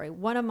success story.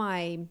 One of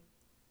my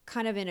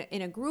kind of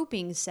in a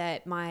grouping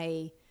set,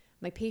 my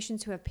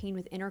patients who have pain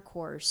with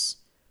intercourse,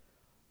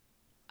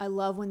 I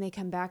love when they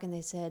come back and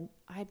they said,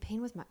 I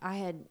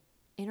had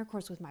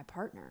intercourse with my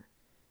partner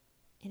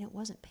and it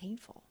wasn't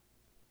painful.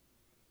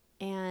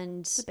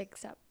 And It's a big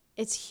step.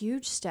 it's a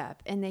huge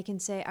step. And they can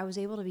say, I was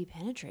able to be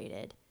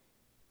penetrated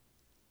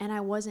and I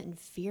wasn't in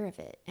fear of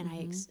it. And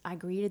I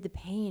greeted the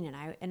pain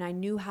and I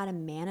knew how to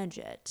manage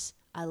it.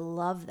 I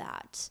love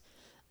that.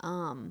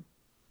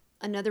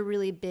 Another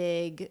really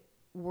big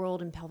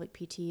world in pelvic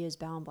PT is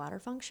bowel and bladder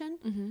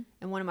function.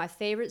 And one of my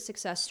favorite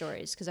success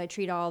stories, because I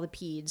treat all the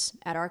peds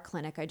at our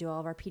clinic, I do all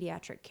of our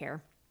pediatric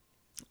care.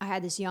 I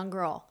had this young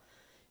girl.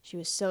 She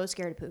was so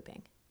scared of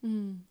pooping.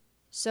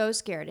 So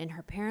scared. And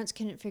her parents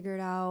couldn't figure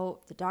it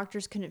out. The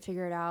doctors couldn't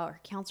figure it out. Her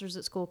counselors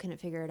at school couldn't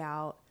figure it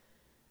out.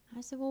 I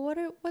said, well,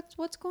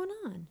 what's going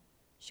on?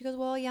 She goes,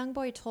 well, a young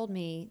boy told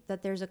me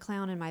that there's a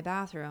clown in my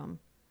bathroom,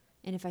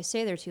 and if I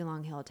stay there too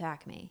long, he'll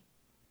attack me.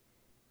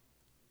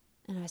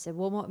 And I said,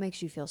 well, what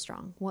makes you feel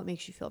strong? What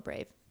makes you feel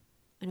brave?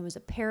 And it was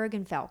a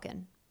peregrine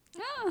falcon.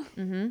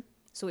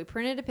 So we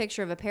printed a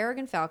picture of a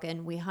peregrine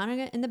falcon. We hung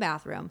it in the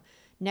bathroom.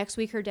 Next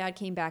week, her dad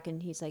came back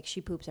and he's like,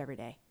 she poops every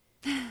day.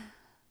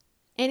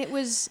 And it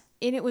was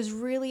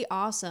really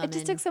awesome. It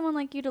just took someone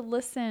like you to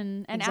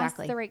listen and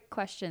Exactly. ask the right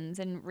questions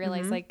and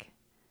realize like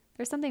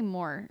there's something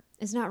more.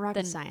 It's not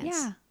rocket science.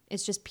 Yeah.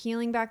 It's just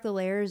peeling back the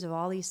layers of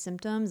all these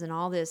symptoms and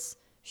all this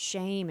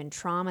shame and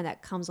trauma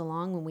that comes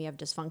along when we have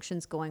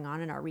dysfunctions going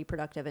on in our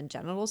reproductive and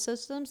genital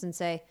systems and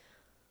say,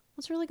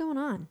 what's really going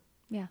on?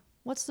 Yeah.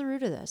 What's the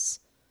root of this?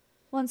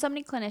 Well, and so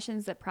many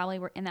clinicians that probably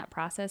were in that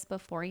process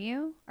before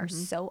you are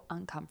so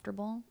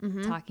uncomfortable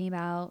talking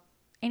about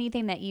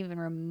anything that even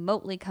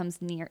remotely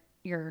comes near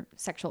your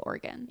sexual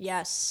organs.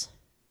 Yes.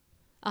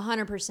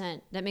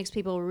 100%. That makes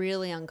people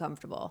really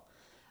uncomfortable.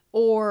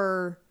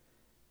 Or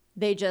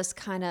they just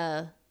kind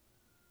of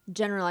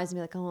generalize and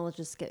be like, oh, well,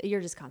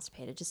 you're just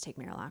constipated. Just take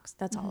Miralax.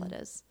 That's all it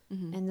is.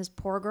 And this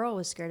poor girl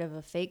was scared of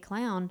a fake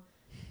clown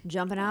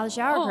jumping out of the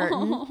shower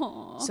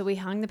curtain. So we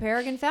hung the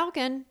Peregrine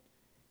Falcon,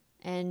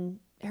 and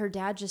her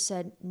dad just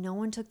said, no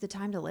one took the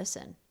time to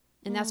listen.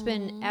 And that's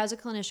been, as a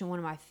clinician, one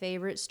of my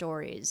favorite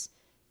stories.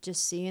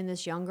 Just seeing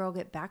this young girl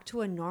get back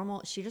to a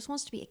normal, she just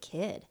wants to be a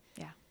kid.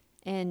 Yeah.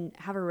 And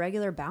have a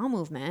regular bowel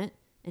movement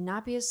and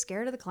not be as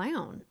scared of the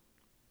clown.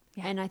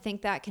 Yeah. And I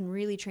think that can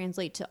really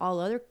translate to all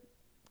other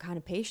kind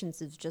of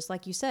patients. Is just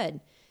like you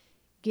said,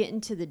 get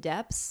into the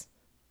depths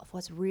of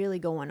what's really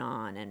going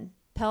on. And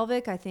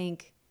pelvic, I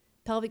think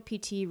pelvic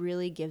PT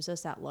really gives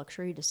us that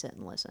luxury to sit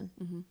and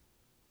listen.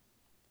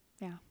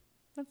 Yeah.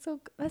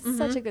 That's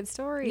such a good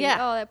story. Yeah.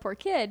 Oh, that poor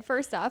kid,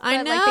 first off. But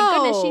I know. like, thank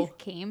goodness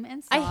she came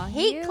and saw I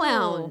hate you.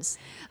 clowns.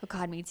 Oh,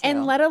 God, me too.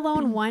 And let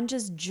alone one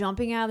just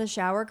jumping out of the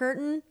shower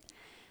curtain.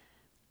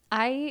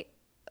 I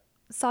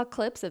saw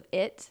clips of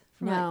it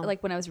from No.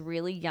 like when I was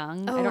really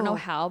young. I don't know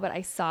how, but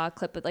I saw a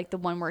clip of like the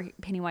one where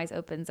Pennywise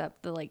opens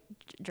up the like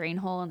drain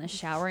hole in the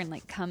shower and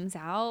like comes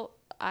out.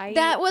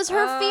 That was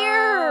her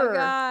fear. Oh,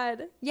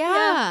 God.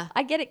 Yeah.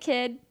 I get it,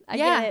 kid. I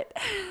Yeah. get it.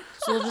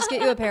 So we'll just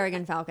get you a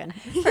Peregrine Falcon.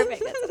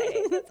 Perfect. That's what I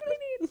need. That's what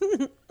I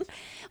need.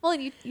 Well,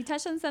 and you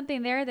touched on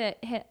something there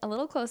that hit a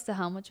little close to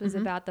home, which was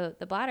about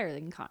the bladder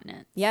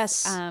incontinence.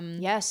 Yes.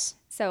 Yes.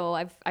 So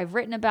I've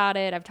written about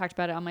it. I've talked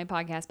about it on my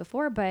podcast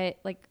before, but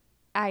like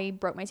I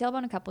broke my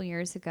tailbone a couple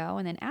years ago.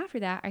 And then after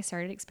that, I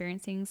started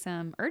experiencing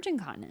some urge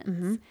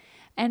incontinence.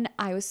 And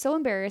I was so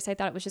embarrassed. I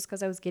thought it was just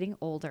because I was getting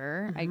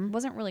older. I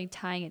wasn't really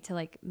tying it to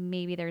like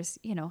maybe there's,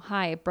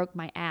 hi, I broke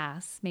my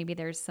ass. Maybe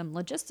there's some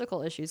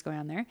logistical issues going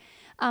on there.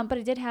 But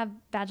I did have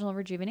vaginal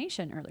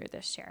rejuvenation earlier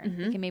this year.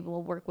 Thinking maybe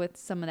we'll work with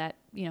some of that,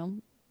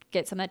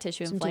 get some of that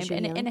tissue inflamed. tissue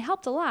And it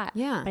helped a lot.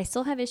 Yeah. But I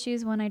still have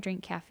issues when I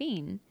drink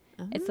caffeine.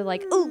 It's the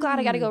like, oh God,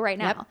 I got to go right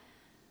now. Yep.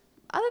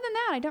 Other than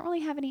that, I don't really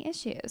have any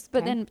issues.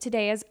 But then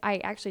today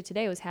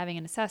was having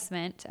an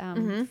assessment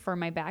for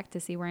my back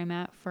to see where I'm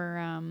at for,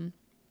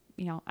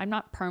 I'm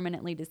not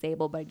permanently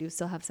disabled, but I do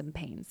still have some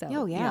pain. So,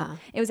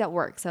 it was at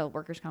work. So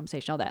workers'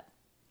 compensation, all that.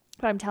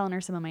 But I'm telling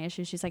her some of my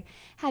issues. She's like,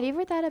 have you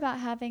ever thought about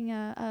having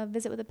a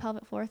visit with a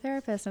pelvic floor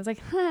therapist? And I was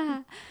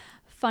like,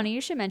 funny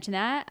you should mention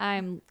that.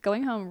 I'm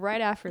going home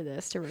right after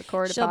this to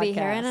record a podcast. She'll be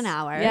here in an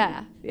hour.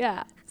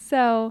 Yeah.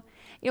 So,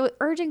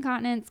 urge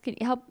incontinence can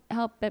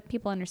help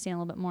people understand a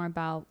little bit more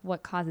about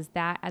what causes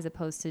that as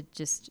opposed to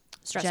just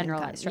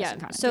generalized stress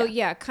incontinence.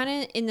 So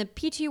kind of in the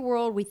PT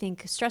world, we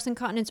think stress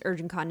incontinence,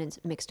 urge incontinence,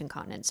 mixed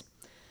incontinence.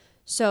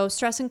 So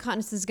stress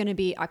incontinence is going to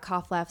be I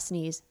cough, laugh,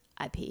 sneeze,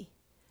 I pee.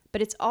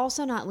 But it's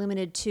also not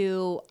limited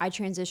to I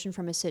transition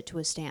from a sit to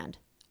a stand,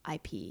 I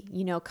pee.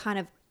 Kind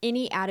of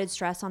any added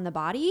stress on the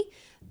body,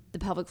 the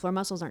pelvic floor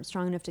muscles aren't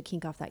strong enough to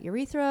kink off that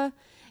urethra,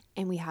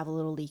 and we have a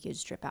little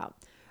leakage drip out.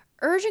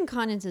 Urge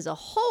incontinence is a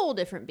whole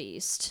different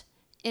beast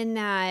in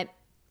that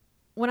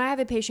when I have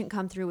a patient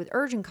come through with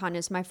urge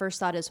incontinence, my first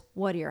thought is,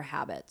 what are your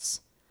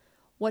habits?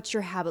 What's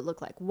your habit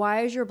look like?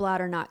 Why is your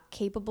bladder not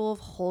capable of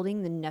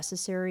holding the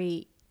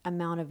necessary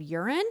amount of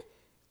urine?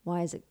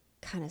 Why is it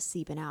kind of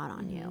seeping out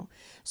on you?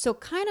 So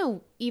kind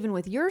of even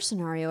with your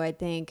scenario, I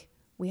think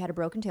we had a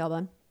broken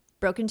tailbone.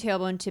 Broken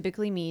tailbone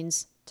typically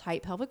means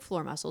tight pelvic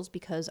floor muscles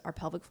because our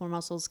pelvic floor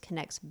muscles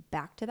connects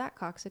back to that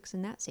coccyx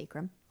and that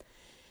sacrum.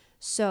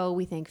 So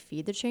we think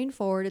feed the chain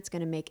forward. It's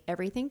going to make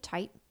everything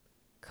tight,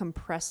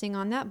 compressing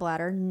on that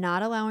bladder,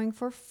 not allowing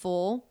for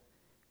full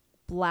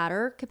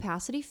bladder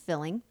capacity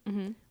filling.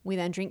 We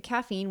then drink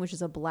caffeine, which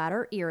is a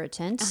bladder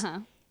irritant,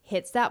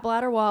 hits that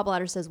bladder wall.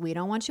 Bladder says, we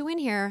don't want you in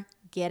here.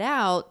 Get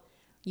out.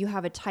 You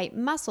have a tight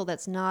muscle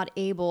that's not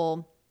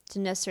able to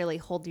necessarily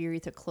hold the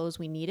urethra closed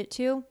we need it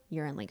to.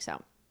 Urine leaks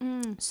out.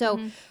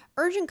 So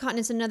urge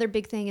incontinence, another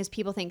big thing is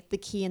people think the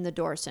key in the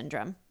door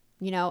syndrome.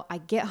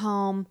 I get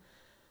home,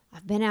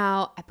 I've been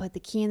out, I put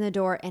the key in the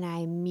door, and I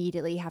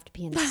immediately have to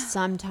pee, and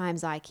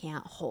sometimes I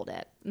can't hold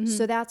it.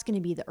 So that's going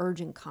to be the urge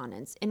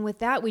incontinence. And with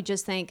that, we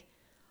just think,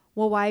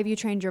 well, why have you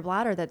trained your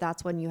bladder that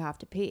that's when you have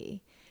to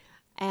pee?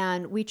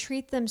 And we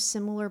treat them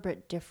similar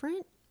but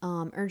different.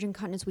 Urge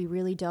incontinence, we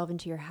really delve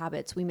into your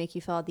habits. We make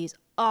you fill out these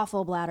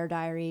awful bladder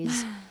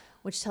diaries,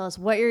 which tell us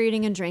what you're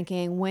eating and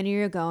drinking, when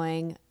you're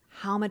going,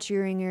 how much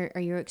urine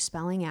are you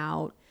expelling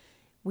out.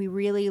 We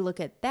really look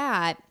at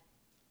that.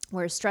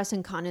 Whereas stress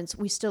incontinence,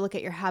 we still look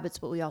at your habits,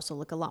 but we also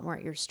look a lot more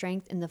at your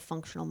strength and the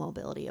functional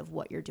mobility of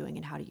what you're doing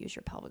and how to use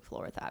your pelvic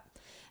floor with that.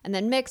 And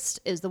then mixed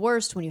is the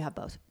worst when you have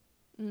both.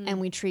 And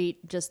we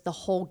treat just the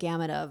whole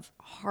gamut of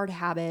hard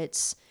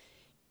habits,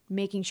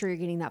 making sure you're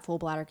getting that full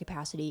bladder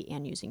capacity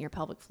and using your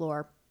pelvic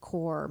floor,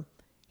 core,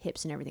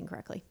 hips, and everything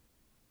correctly.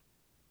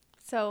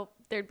 So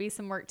there'd be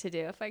some work to do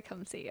if I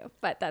come see you,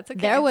 but that's okay.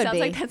 There would Sounds be.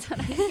 like that's what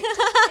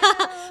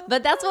I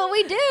But that's what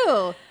we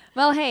do.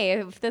 Well, hey,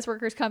 if this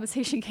workers'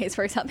 compensation case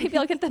works out, maybe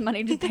I'll get the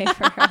money to pay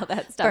for all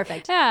that stuff.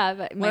 Perfect. Yeah,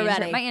 but We're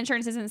ready. My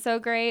insurance isn't so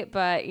great,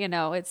 but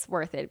it's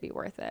worth it. It'd be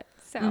worth it.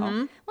 So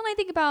when I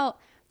think about,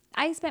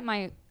 I spent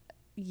my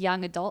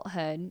young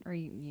adulthood, or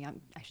young,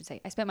 I should say,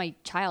 I spent my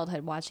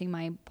childhood watching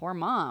my poor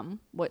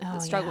mom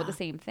struggle with the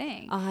same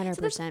thing. 100%.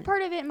 So that's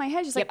part of it in my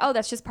head. Just like, oh,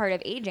 that's just part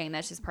of aging.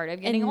 That's just part of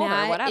getting older,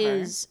 whatever. That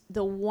is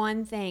the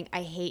one thing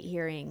I hate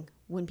hearing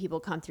when people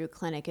come through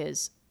clinic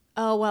is,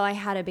 oh, well, I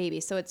had a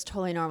baby, so it's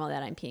totally normal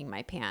that I'm peeing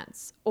my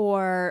pants.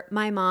 Or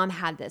my mom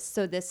had this,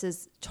 so this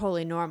is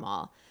totally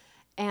normal.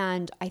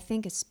 And I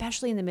think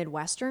especially in the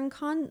Midwestern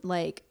kind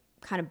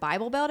of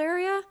Bible Belt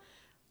area,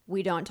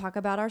 we don't talk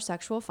about our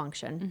sexual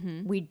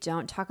function. We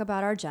don't talk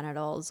about our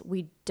genitals.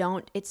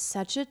 It's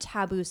such a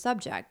taboo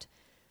subject,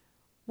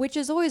 which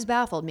has always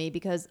baffled me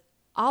because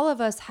all of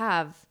us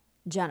have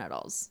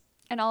genitals.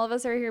 And all of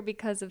us are here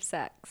because of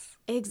sex.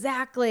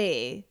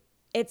 Exactly.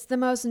 It's the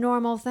most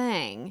normal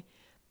thing.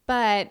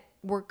 But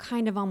we're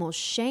kind of almost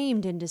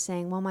shamed into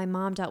saying, well, my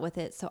mom dealt with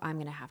it, so I'm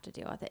going to have to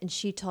deal with it. And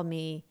she told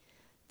me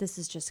this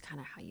is just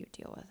kind of how you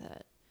deal with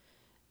it.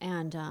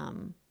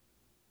 And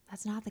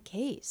that's not the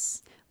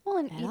case. Well,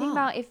 and you think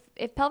about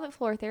if pelvic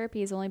floor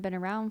therapy has only been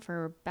around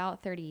for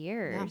about 30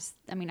 years.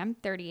 Yeah. I mean, I'm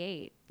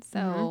 38.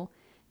 So,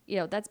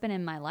 that's been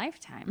in my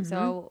lifetime.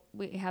 So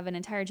we have an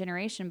entire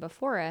generation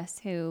before us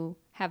who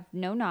have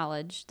no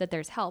knowledge that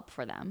there's help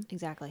for them.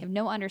 Exactly. Have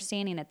no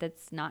understanding that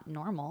that's not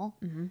normal.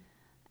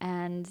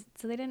 And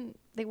so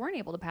they weren't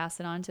able to pass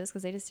it on to us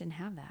because they just didn't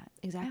have that.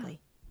 Exactly.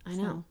 Yeah. I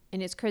know.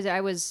 And it's crazy.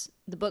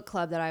 The book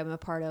club that I'm a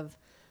part of,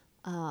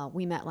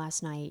 we met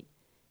last night,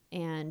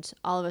 and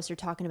all of us are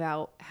talking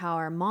about how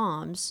our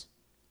moms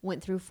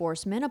went through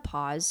forced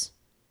menopause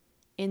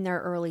in their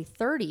early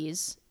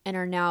 30s and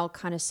are now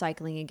kind of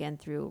cycling again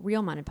through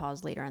real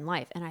menopause later in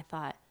life. And I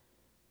thought,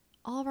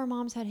 all of our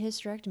moms had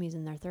hysterectomies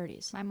in their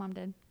 30s. My mom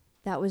did.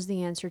 That was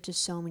the answer to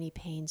so many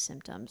pain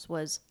symptoms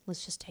was,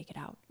 let's just take it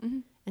out.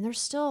 And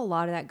there's still a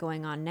lot of that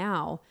going on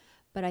now,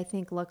 but I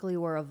think luckily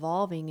we're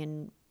evolving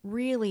and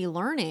really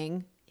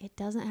learning it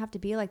doesn't have to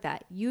be like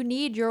that. You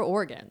need your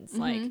organs.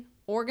 Like,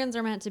 organs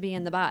are meant to be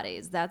in the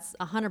bodies. That's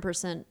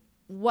 100%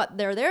 what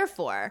they're there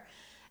for.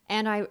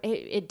 And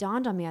it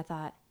dawned on me, I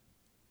thought,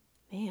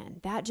 man,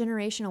 that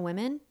generation of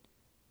women,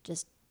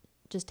 just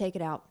take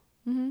it out.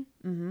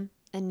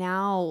 And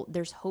now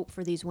there's hope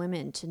for these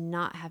women to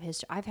not have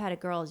I've had a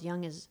girl as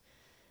young as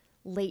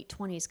late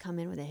 20s come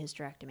in with a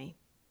hysterectomy.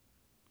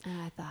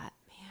 And I thought,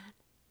 man.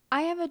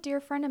 I have a dear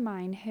friend of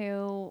mine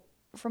who,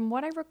 from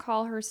what I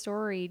recall her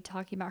story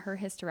talking about her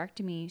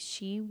hysterectomy,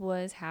 she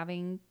was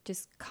having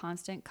just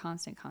constant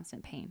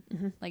pain,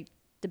 like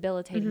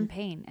debilitating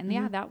pain.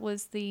 And that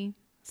was the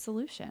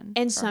solution.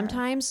 And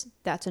sometimes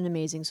that's an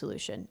amazing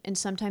solution. And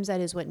sometimes that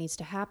is what needs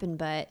to happen.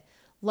 But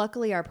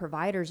luckily our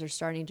providers are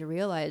starting to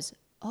realize,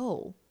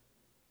 oh,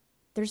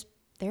 there's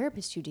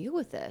therapists who deal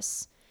with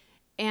this.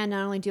 And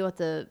not only deal with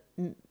the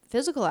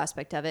physical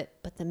aspect of it,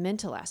 but the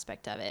mental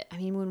aspect of it. I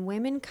mean, when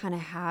women kind of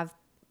have,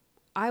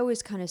 I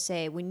always kind of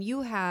say, when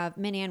you have,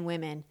 men and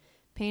women,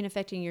 pain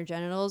affecting your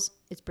genitals,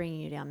 it's bringing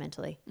you down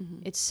mentally.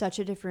 It's such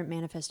a different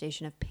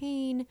manifestation of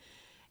pain.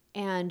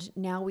 And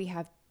now we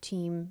have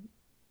team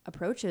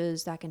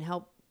approaches that can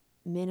help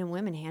men and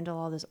women handle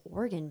all this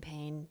organ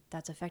pain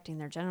that's affecting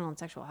their genital and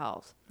sexual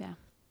health. Yeah.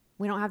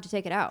 We don't have to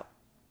take it out.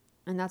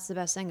 And that's the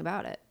best thing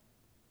about it.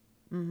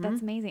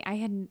 That's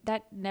amazing.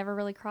 That never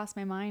really crossed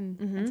my mind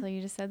until you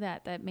just said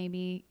that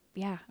maybe,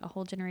 a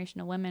whole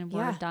generation of women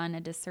were done a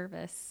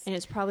disservice. And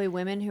it's probably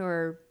women who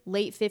are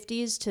late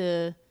 50s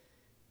to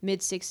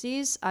mid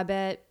 60s. I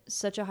bet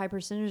such a high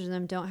percentage of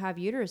them don't have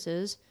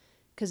uteruses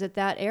because at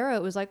that era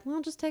it was like, well,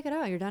 just take it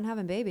out. You're done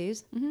having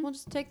babies. We'll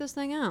just take this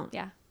thing out.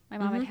 Yeah. My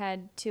mom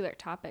had 2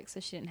 ectopics,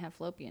 so she didn't have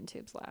fallopian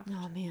tubes left.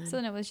 Oh, man. So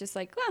then it was just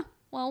like,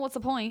 well, what's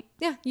the point?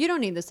 Yeah, you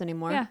don't need this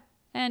anymore. Yeah.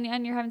 And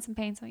you're having some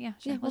pain, so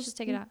sure, let's just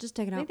take it out. Just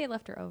take it out. I think they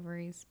left her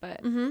ovaries,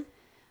 but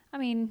I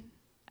mean,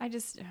 I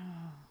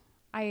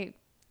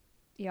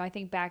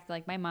think back,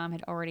 like my mom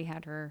had already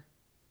had her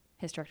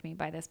hysterectomy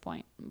by this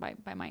point, by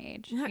my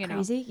age. Isn't that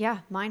crazy? Yeah,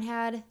 mine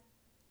had.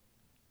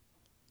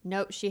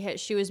 Nope,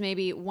 she was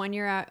maybe 1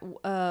 year out,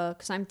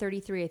 because I'm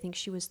 33. I think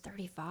she was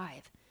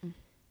 35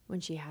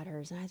 when she had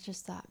hers, and I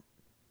just thought,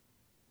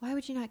 why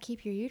would you not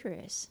keep your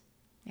uterus?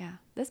 Yeah.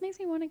 This makes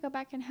me want to go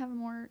back and have a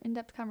more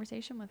in-depth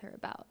conversation with her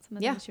about some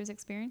of the things she was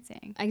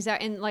experiencing.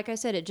 Exactly. And like I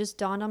said, it just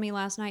dawned on me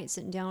last night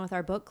sitting down with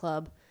our book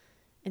club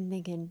and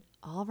thinking,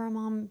 all of our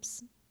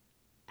moms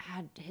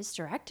had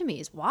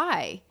hysterectomies.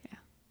 Why? Yeah.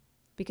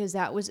 Because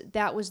that was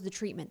the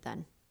treatment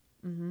then.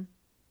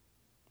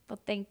 Well,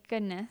 thank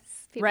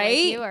goodness people like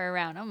you are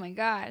around. Oh my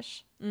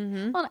gosh.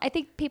 Well, I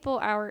think people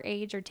our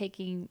age are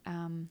taking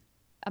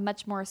a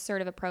much more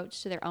assertive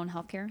approach to their own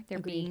healthcare. They're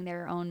being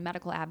their own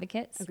medical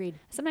advocates. Agreed.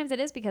 Sometimes it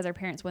is because our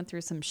parents went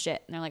through some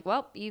shit and they're like,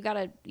 well, you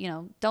gotta,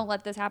 don't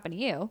let this happen to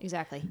you.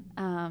 Exactly.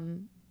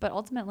 But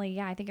ultimately,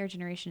 I think our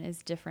generation is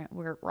different.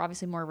 We're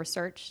obviously more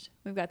researched.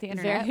 We've got the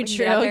internet. Very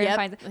true.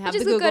 Which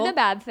is a good and a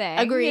bad thing.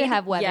 Agreed. You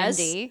have WebMD.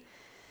 Yes.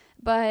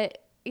 But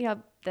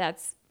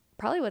that's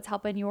probably what's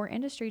helping your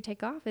industry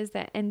take off is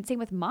that, and same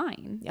with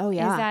mine. Oh,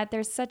 yeah. Is that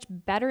there's such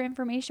better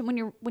information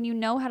when you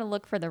know how to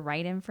look for the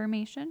right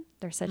information.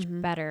 There's such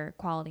better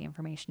quality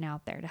information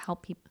out there to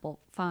help people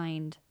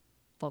find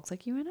folks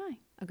like you and I.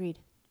 Agreed.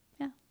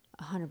 Yeah.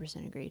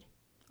 100% agreed.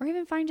 Or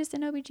even find just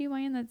an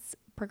OBGYN that's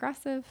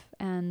progressive.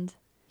 And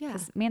Yeah.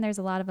 'cause, man, there's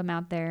a lot of them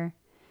out there.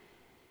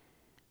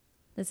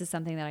 This is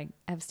something that I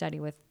have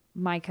studied with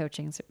my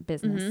coaching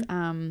business.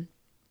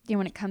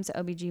 When it comes to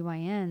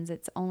OBGYNs,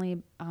 it's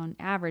only on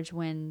average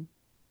when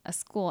a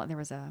school,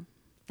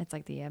 it's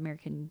like the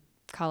American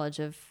College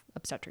of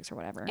Obstetrics or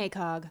whatever.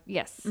 ACOG.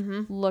 Yes.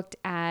 Looked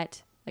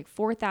at like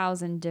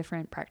 4,000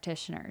 different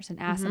practitioners and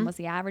asked them, what's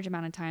the average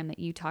amount of time that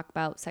you talk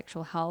about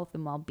sexual health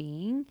and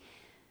well-being?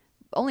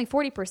 Only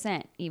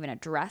 40% even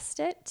addressed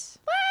it.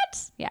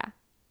 What? Yeah.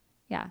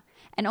 Yeah.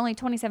 And only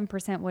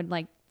 27% would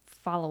like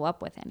follow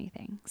up with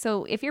anything.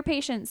 So if your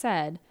patient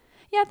said,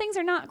 yeah, things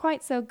are not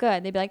quite so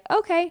good, they'd be like,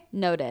 okay,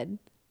 noted.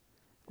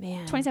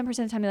 Man. 27% of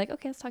the time, they're like,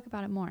 okay, let's talk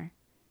about it more.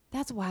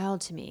 That's wild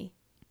to me.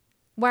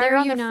 Why They're are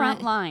on you the not,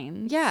 front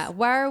lines. Yeah.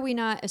 Why are we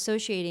not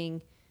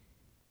associating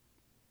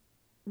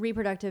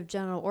reproductive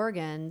genital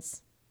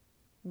organs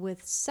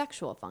with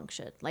sexual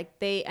function? Like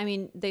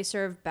they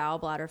serve bowel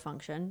bladder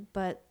function,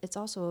 but it's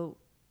also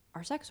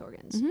our sex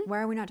organs. Why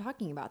are we not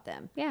talking about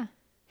them? Yeah.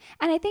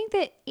 And I think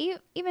that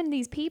even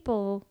these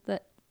people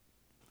that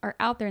are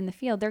out there in the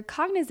field, they're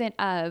cognizant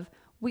of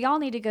we all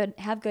need to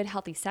have good,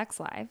 healthy sex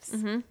lives.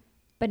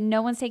 But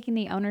no one's taking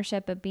the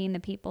ownership of being the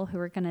people who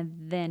are going to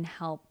then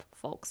help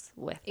folks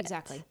with it.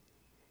 Exactly.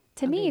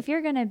 To me, if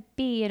you're going to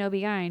be an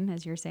OB-GYN,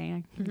 as you're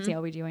saying, I can say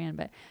OB-GYN,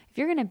 but if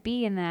you're going to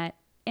be in that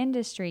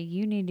industry,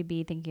 you need to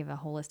be thinking of a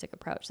holistic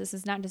approach. This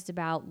is not just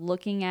about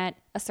looking at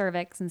a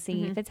cervix and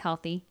seeing if it's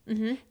healthy,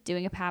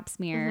 doing a pap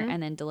smear,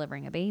 and then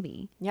delivering a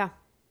baby. Yeah.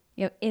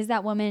 Is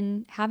that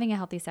woman having a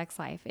healthy sex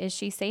life? Is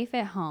she safe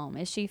at home?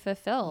 Is she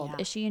fulfilled? Yeah.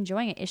 Is she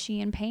enjoying it? Is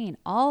she in pain?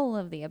 All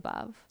of the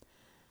above.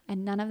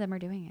 And none of them are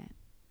doing it.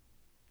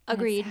 And it's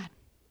Agreed. sad.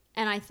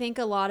 And I think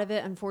a lot of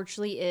it,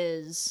 unfortunately,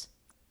 is,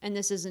 and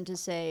this isn't to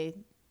say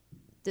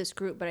this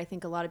group, but I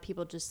think a lot of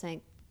people just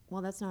think,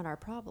 well, that's not our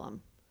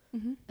problem,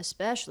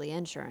 especially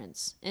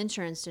insurance.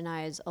 Insurance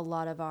denies a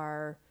lot of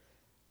our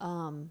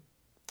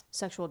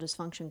sexual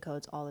dysfunction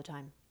codes all the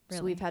time. So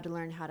Really? we've had to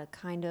learn how to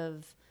kind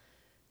of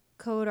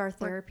code our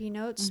therapy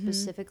notes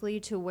specifically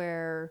to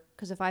where,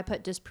 because if I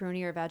put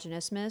dyspareunia or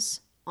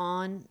vaginismus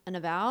on an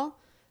eval,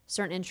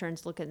 certain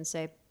insurance look at it and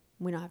say,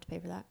 we don't have to pay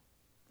for that.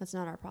 That's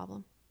not our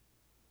problem.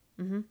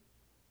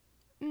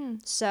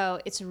 So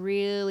it's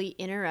really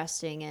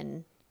interesting,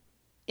 and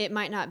it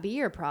might not be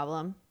your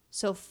problem.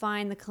 So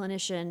find the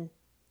clinician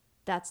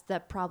that's the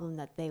problem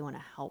that they want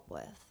to help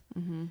with.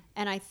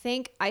 And I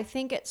think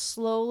it's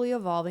slowly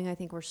evolving. I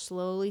think we're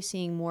slowly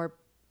seeing more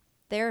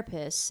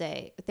clinicians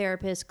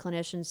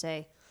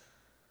say,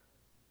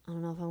 I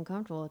don't know if I'm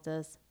comfortable with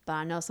this, but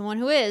I know someone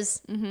who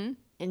is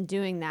in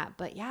doing that.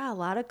 But yeah, a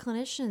lot of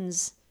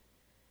clinicians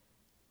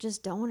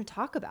just don't want to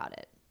talk about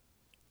it.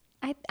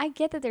 I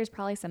get that there's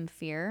probably some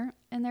fear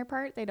in their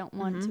part. They don't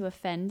want to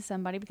offend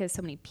somebody because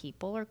so many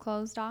people are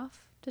closed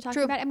off to talk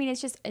True. about it. I mean,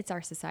 it's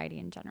our society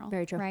in general.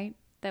 Very true. Right?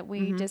 That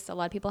we a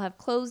lot of people have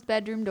closed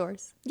bedroom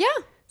doors. Yeah,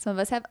 Some of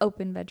us have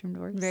open bedroom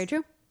doors. very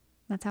true.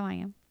 That's how I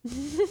am.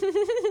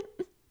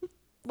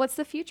 What's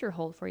the future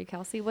hold for you,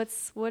 Kelsey?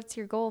 What's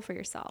your goal for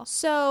yourself?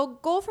 So,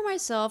 goal for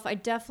myself, I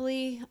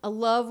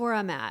love where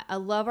I'm at. I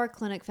love our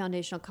clinic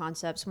foundational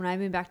concepts. When I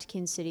moved back to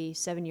Kansas City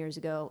 7 years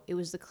ago, it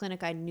was the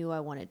clinic I knew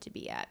I wanted to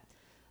be at.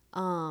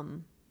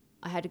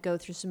 I had to go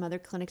through some other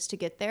clinics to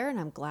get there, and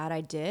I'm glad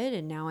I did.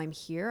 And now I'm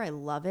here. I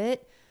love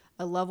it.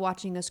 I love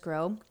watching us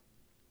grow.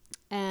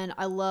 And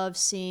I love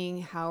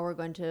seeing how we're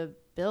going to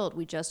build.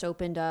 We just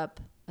opened up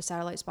a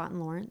satellite spot in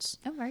Lawrence.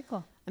 Oh, very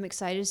cool. I'm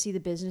excited to see the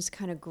business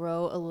kind of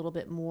grow a little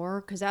bit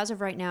more, because as of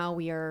right now,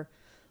 we are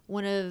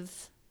one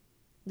of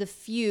the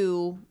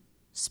few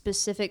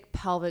specific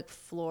pelvic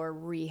floor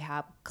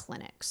rehab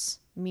clinics,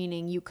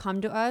 meaning you come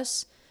to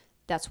us,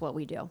 that's what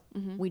we do.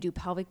 We do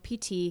pelvic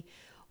PT.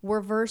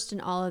 We're versed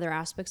in all other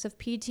aspects of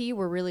PT.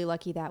 We're really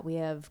lucky that we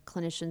have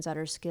clinicians that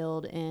are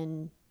skilled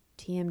in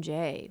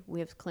TMJ.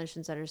 We have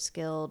clinicians that are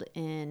skilled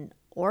in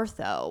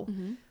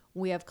ortho.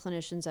 We have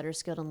clinicians that are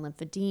skilled in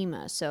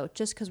lymphedema. So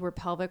just because we're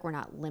pelvic, we're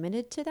not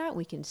limited to that.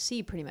 We can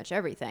see pretty much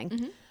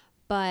everything.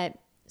 But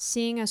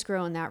seeing us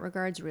grow in that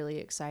regard is really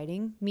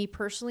exciting. Me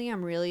personally,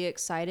 I'm really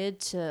excited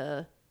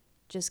to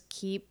just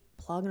keep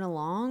plugging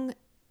along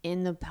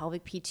in the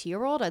pelvic PT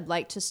world. I'd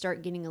like to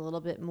start getting a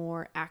little bit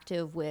more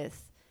active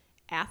with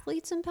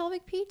athletes in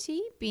pelvic PT.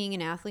 Being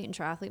an athlete and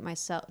triathlete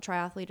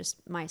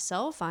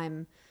myself,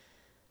 I'm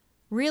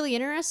really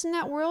interested in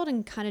that world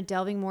and kind of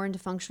delving more into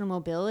functional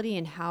mobility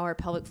and how our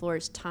pelvic floor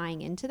is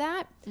tying into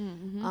that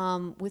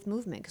with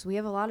movement. Because we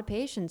have a lot of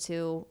patients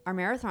who are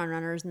marathon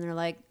runners and they're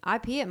like, I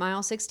pee at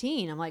mile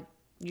 16. I'm like,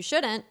 you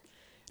shouldn't.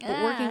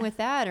 But working with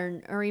that,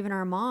 or even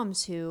our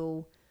moms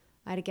who,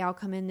 I had a gal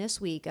come in this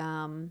week.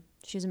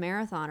 She's a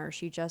marathoner.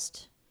 She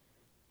just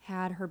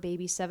had her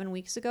baby 7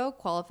 weeks ago,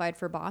 qualified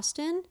for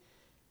Boston.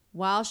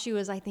 while she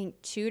was, I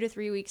think, 2 to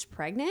 3 weeks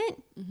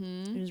pregnant.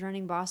 She was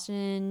running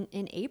Boston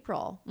in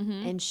April.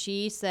 And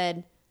she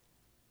said,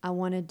 I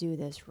want to do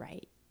this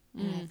right.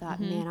 And I thought,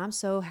 man, I'm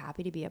so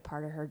happy to be a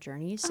part of her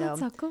journey. So, that's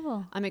so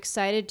cool. I'm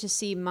excited to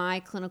see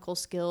my clinical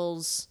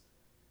skills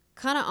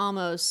kind of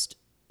almost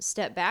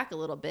step back a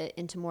little bit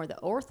into more the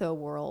ortho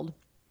world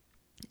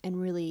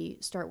and really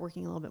start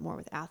working a little bit more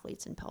with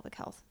athletes in pelvic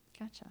health.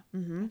 Gotcha.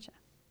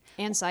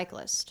 And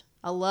cyclists.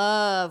 I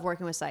love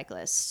working with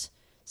cyclists.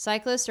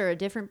 Cyclists are a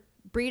different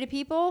breed of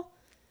people.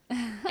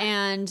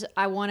 And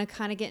I want to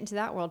kind of get into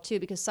that world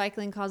too, because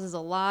cycling causes a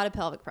lot of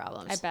pelvic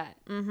problems. I bet.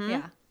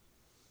 Yeah.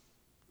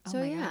 So,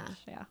 oh my yeah. gosh,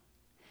 yeah.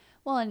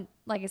 Well, and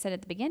like I said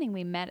at the beginning,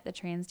 we met at the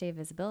Trans Day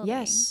Visibility.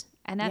 Yes.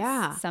 And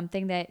that's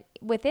something that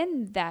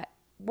within that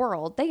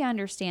world, they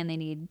understand they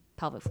need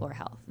pelvic floor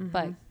health.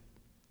 But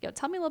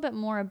tell me a little bit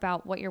more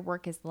about what your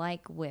work is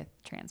like with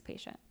trans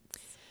patients.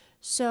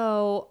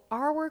 So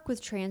our work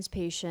with trans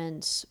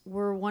patients,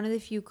 we're one of the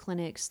few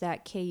clinics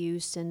that KU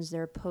sends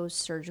their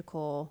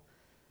post-surgical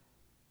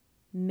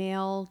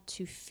male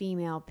to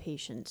female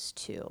patients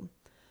to.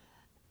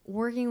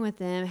 Working with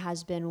them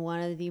has been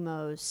one of the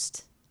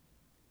most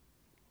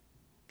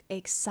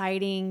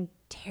exciting,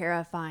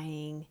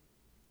 terrifying,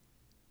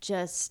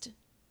 just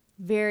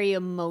very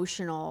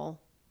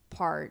emotional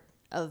part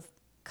of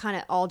kind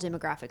of all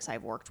demographics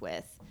I've worked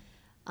with.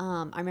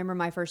 I remember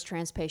my first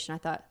trans patient, I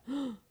thought,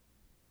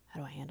 how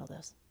do I handle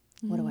this?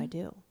 What do I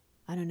do?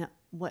 I don't know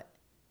what.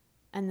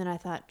 And then I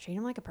thought, treat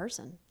them like a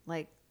person.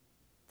 Like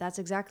that's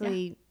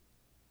exactly,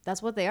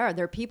 that's what they are.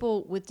 They're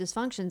people with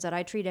dysfunctions that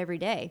I treat every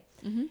day.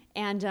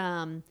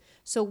 And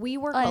so we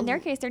work. In their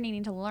case, they're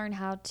needing to learn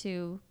how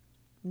to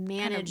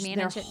manage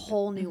manage their it.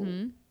 whole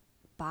new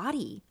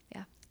body.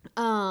 Yeah.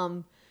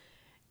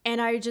 And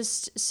I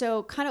just,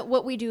 so kind of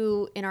what we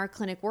do in our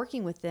clinic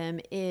working with them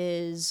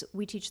is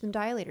we teach them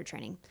dilator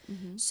training.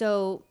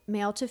 So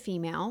male to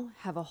female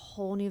have a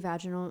whole new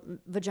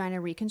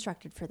vagina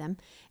reconstructed for them.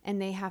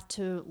 And they have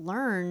to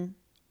learn,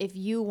 if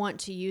you want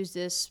to use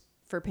this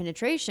for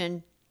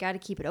penetration, got to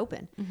keep it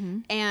open.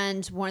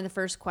 And one of the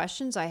first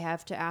questions I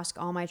have to ask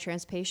all my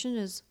trans patients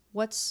is,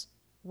 what's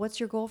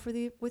your goal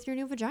with your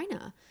new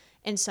vagina?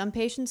 And some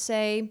patients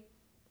say,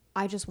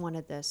 I just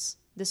wanted this.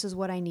 This is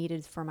what I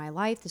needed for my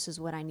life. This is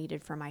what I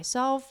needed for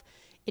myself.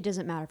 It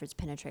doesn't matter if it's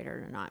penetrated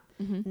or not.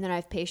 And then I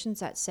have patients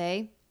that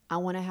say, I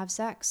want to have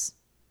sex.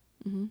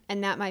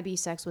 And that might be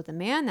sex with a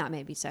man. That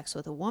might be sex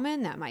with a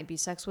woman. That might be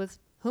sex with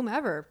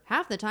whomever.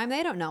 Half the time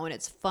they don't know. And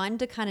it's fun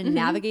to kind of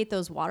navigate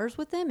those waters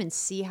with them and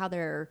see how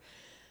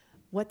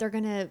what they're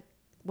going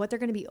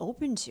to be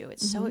open to.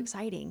 It's so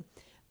exciting.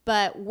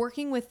 But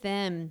working with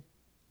them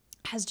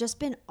has just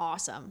been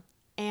awesome.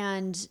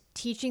 And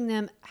teaching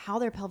them how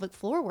their pelvic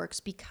floor works,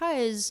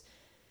 because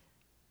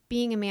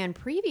being a man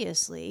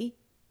previously,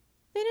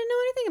 they didn't know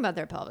anything about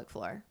their pelvic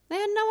floor. They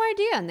had no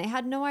idea. And they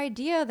had no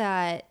idea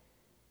that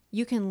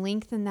you can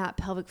lengthen that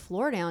pelvic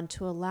floor down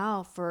to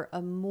allow for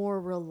a more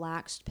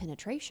relaxed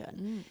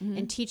penetration.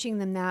 And teaching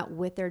them that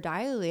with their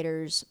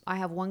dilators. I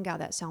have one gal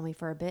that saw me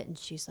for a bit and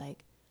she's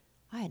like,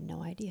 I had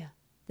no idea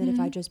that if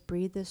I just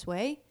breathe this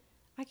way,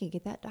 I can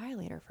get that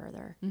dilator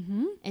further.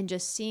 And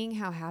just seeing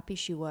how happy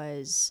she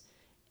was,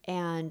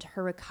 and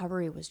her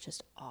recovery was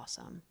just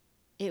awesome.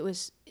 It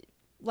was,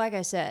 like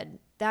I said,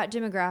 that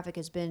demographic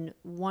has been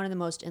one of the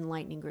most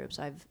enlightening groups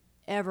I've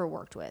ever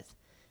worked with.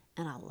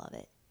 And I love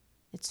it.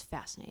 It's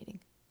fascinating.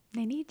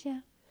 They need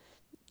you.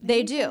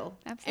 They do.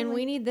 Absolutely. And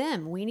we need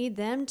them. We need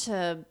them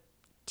to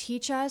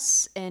teach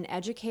us and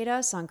educate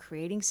us on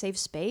creating safe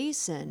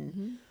space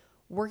and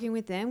working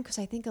with them. Because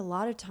I think a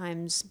lot of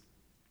times,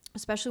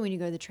 especially when you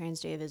go to the Trans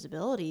Day of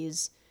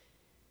Visibilities,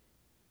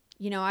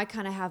 I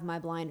kind of have my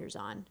blinders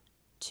on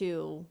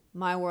to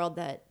my world,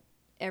 that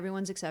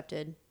everyone's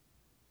accepted,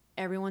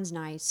 everyone's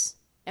nice,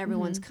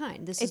 everyone's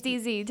kind. It's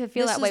easy to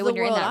feel that way when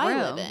you're in that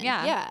room.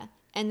 Yeah.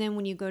 And then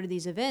when you go to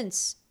these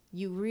events,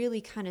 you really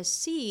kind of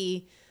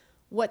see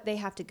what they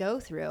have to go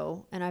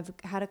through. And I've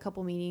had a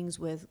couple meetings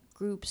with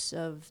groups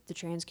of the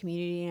trans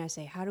community, and I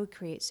say, how do we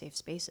create safe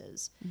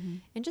spaces?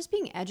 And just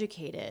being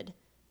educated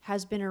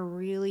has been a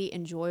really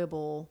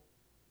enjoyable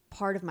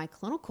part of my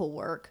clinical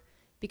work,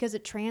 because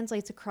it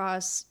translates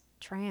across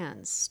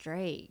trans,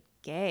 straight,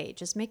 gay,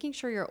 just making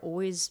sure you're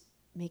always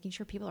making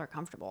sure people are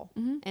comfortable.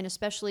 And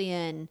especially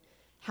in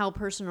how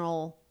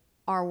personal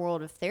our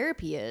world of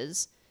therapy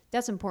is,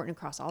 that's important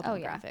across all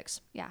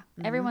demographics. Yeah.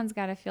 Everyone's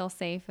got to feel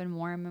safe and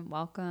warm and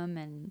welcome,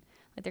 and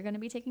like they're going to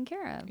be taken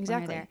care of. Exactly.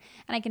 When they're there.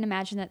 And I can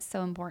imagine that's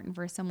so important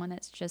for someone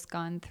that's just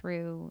gone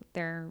through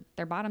their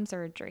bottom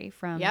surgery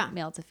from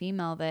male to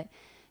female, that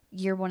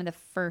you're one of the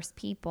first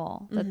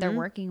people that they're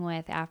working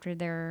with after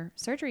their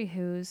surgery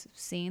who's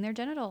seeing their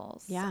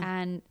genitals.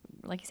 And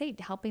like you say,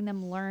 helping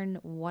them learn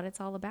what it's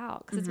all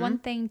about. Because it's one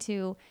thing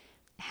to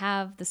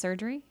have the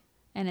surgery,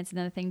 and it's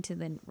another thing to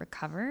then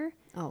recover.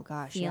 Oh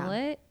gosh, feel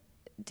it,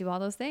 do all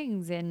those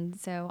things. And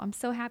so I'm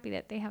so happy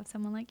that they have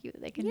someone like you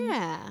that they can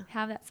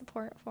have that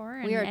support for.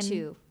 And, we are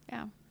too.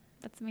 Yeah,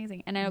 that's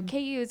amazing. And I know KU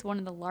is one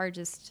of the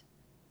largest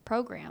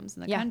programs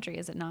in the country,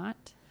 is it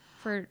not?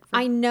 for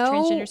I know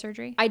transgender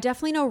surgery? I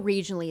definitely know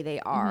regionally they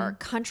are.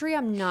 Country,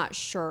 I'm not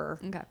sure.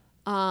 Okay.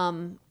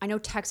 I know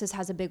Texas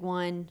has a big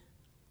one.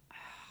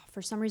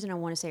 For some reason, I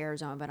want to say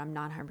Arizona, but I'm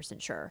not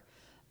 100% sure.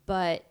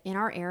 But in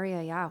our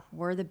area, yeah,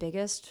 we're the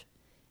biggest.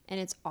 And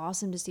it's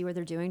awesome to see what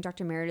they're doing.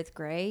 Dr. Meredith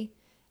Gray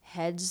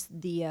heads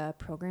the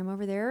program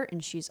over there,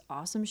 and she's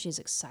awesome. She's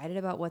excited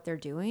about what they're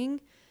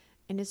doing.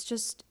 And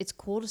it's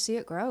cool to see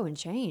it grow and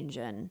change.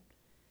 And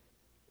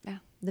Yeah.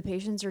 the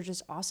patients are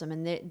just awesome.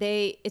 And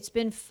it's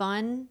been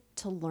fun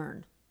to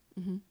learn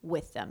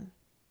with them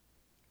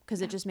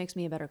because it just makes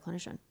me a better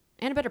clinician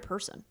and a better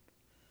person,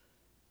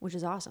 which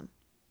is awesome.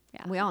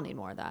 Yeah. We all need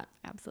more of that.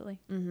 Absolutely.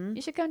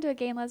 You should come to a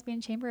gay and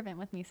lesbian chamber event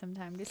with me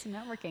sometime. Do some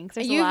networking. 'Cause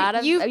there's You've a lot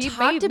of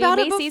talked about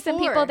you it may see some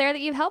before. people there that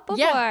you've helped before.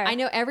 Yeah, I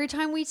know. Every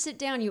time we sit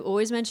down, you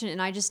always mention it,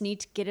 and I just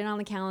need to get it on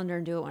the calendar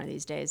and do it one of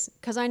these days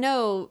because I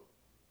know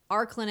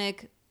our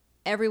clinic,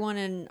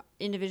 everyone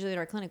individually at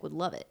our clinic would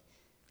love it.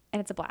 And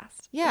it's a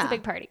blast. Yeah. It's a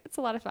big party. It's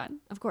a lot of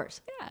fun. Of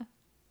course. Yeah.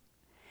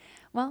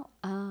 Well,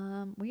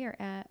 we are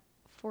at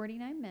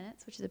 49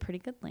 minutes, which is a pretty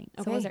good length.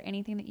 So Okay. was there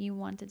anything that you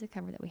wanted to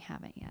cover that we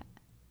haven't yet?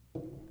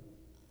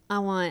 I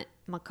want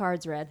my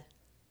cards read.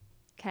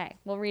 Okay,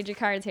 we'll read your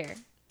cards here.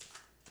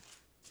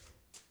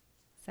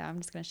 So I'm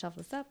just going to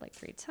shuffle this up like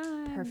 3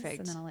 times. Perfect.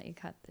 And then I'll let you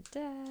cut the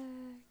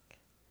deck.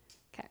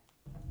 Okay.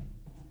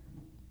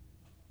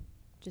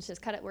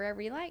 Just cut it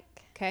wherever you like.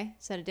 Okay,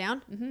 set it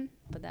down.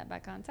 Put that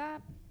back on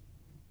top.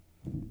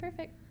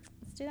 Perfect.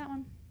 Let's do that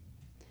one.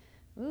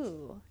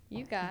 Ooh,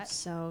 you got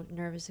So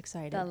nervous,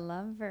 excited. the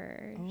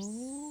Lovers.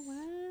 Oh,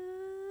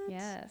 what?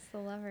 Yes, the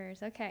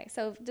Lovers. Okay,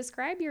 so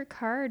describe your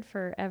card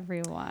for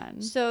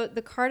everyone. So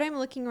the card I'm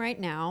looking right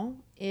now,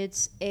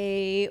 it's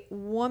a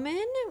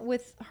woman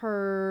with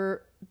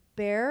her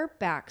bare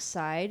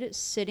backside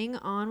sitting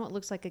on what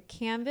looks like a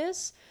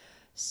canvas,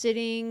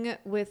 sitting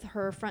with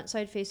her front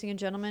side facing a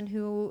gentleman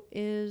who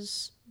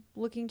is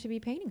looking to be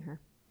painting her.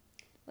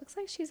 Looks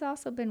like she's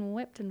also been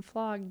whipped and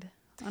flogged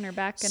on her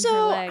back and her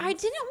So legs. I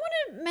didn't want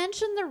to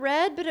mention the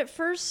red, but at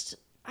first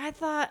I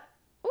thought,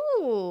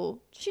 ooh,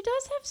 she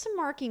does have some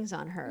markings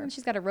on her. And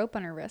she's got a rope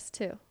on her wrist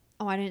too.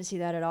 Oh, I didn't see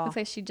that at all. Looks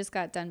like she just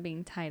got done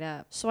being tied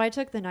up. So I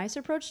took the nice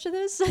approach to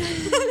this.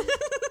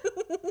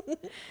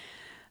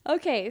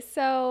 Okay,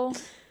 so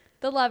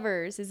the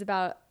Lovers is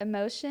about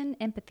emotion,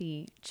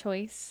 empathy,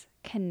 choice,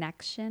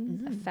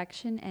 connection,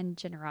 affection, and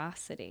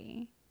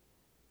generosity.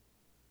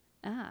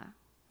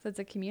 So it's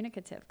a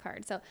communicative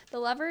card. So the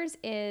Lovers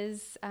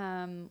is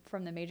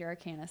from the Major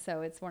Arcana,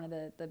 so it's one of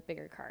the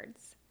bigger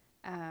cards.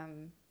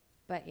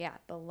 But yeah,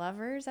 the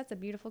Lovers, that's a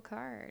beautiful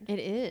card. It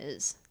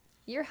is.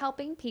 You're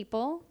helping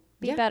people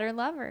be Yeah. better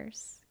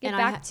lovers. Get And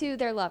back to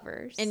their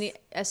lovers. And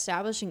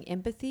establishing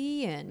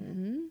empathy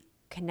and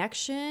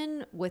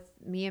connection with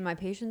me and my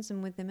patients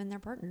and with them and their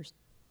partners.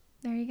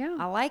 There you go.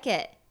 I like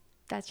it.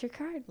 That's your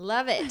card.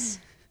 Love it.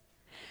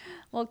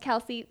 Well,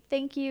 Kelsey,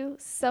 thank you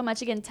so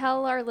much. Again,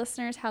 tell our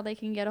listeners how they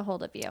can get a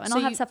hold of you. And So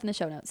I'll have you- stuff in the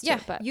show notes too. Yeah,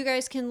 But you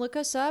guys can look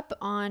us up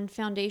on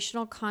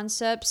Foundational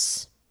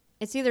Concepts.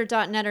 It's either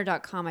 .net or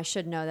 .com. I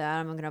should know that.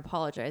 I'm going to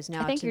apologize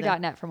now. I think to you're the-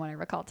 .net from what I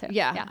recall too.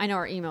 Yeah, I know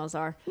our emails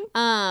are.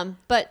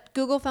 But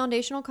Google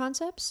Foundational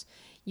Concepts.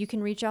 You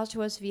can reach out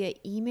to us via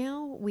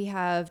email. We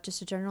have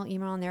just a general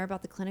email on there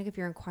about the clinic if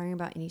you're inquiring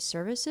about any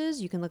services.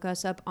 You can look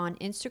us up on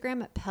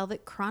Instagram at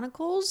Pelvic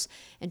Chronicles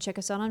and check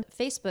us out on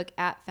Facebook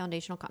at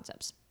Foundational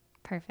Concepts.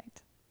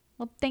 Perfect.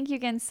 Well, thank you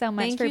again so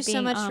much Thank for you being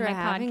so much on for my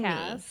having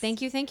podcast. me.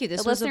 Thank you.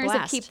 This The was a listeners that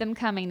blast. keep them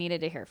coming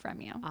needed to hear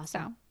from you. Awesome.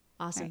 So,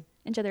 Awesome. all right.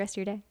 Enjoy the rest of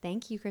your day.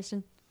 Thank you,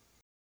 Kristen.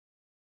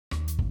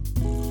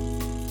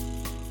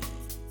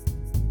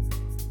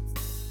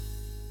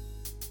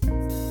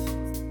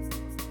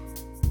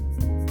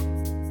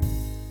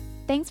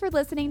 Thanks for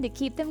listening to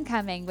Keep Them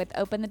Coming with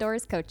Open the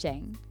Doors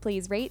Coaching.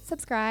 Please rate,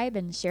 subscribe,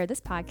 and share this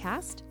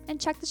podcast,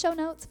 and check the show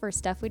notes for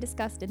stuff we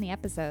discussed in the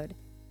episode.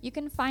 You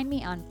can find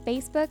me on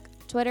Facebook,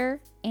 Twitter,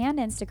 and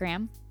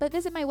Instagram, but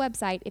visit my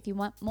website if you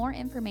want more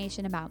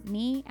information about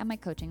me and my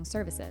coaching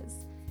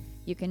services.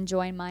 You can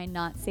join my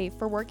Not Safe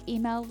for Work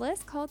email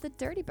list called the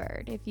Dirty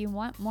Bird if you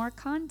want more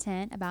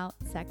content about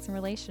sex and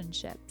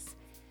relationships.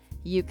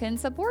 You can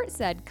support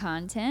said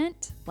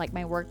content, like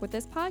my work with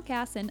this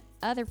podcast and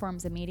other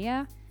forms of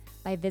media,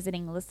 by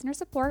visiting listener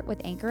support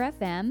with Anchor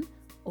FM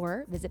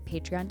or visit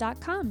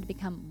patreon.com to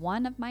become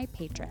one of my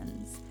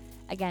patrons.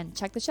 Again,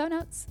 check the show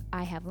notes.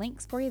 I have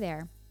links for you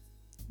there.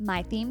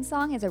 My theme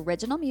song is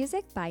original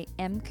music by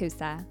M.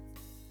 Kusa.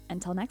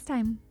 Until next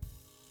time.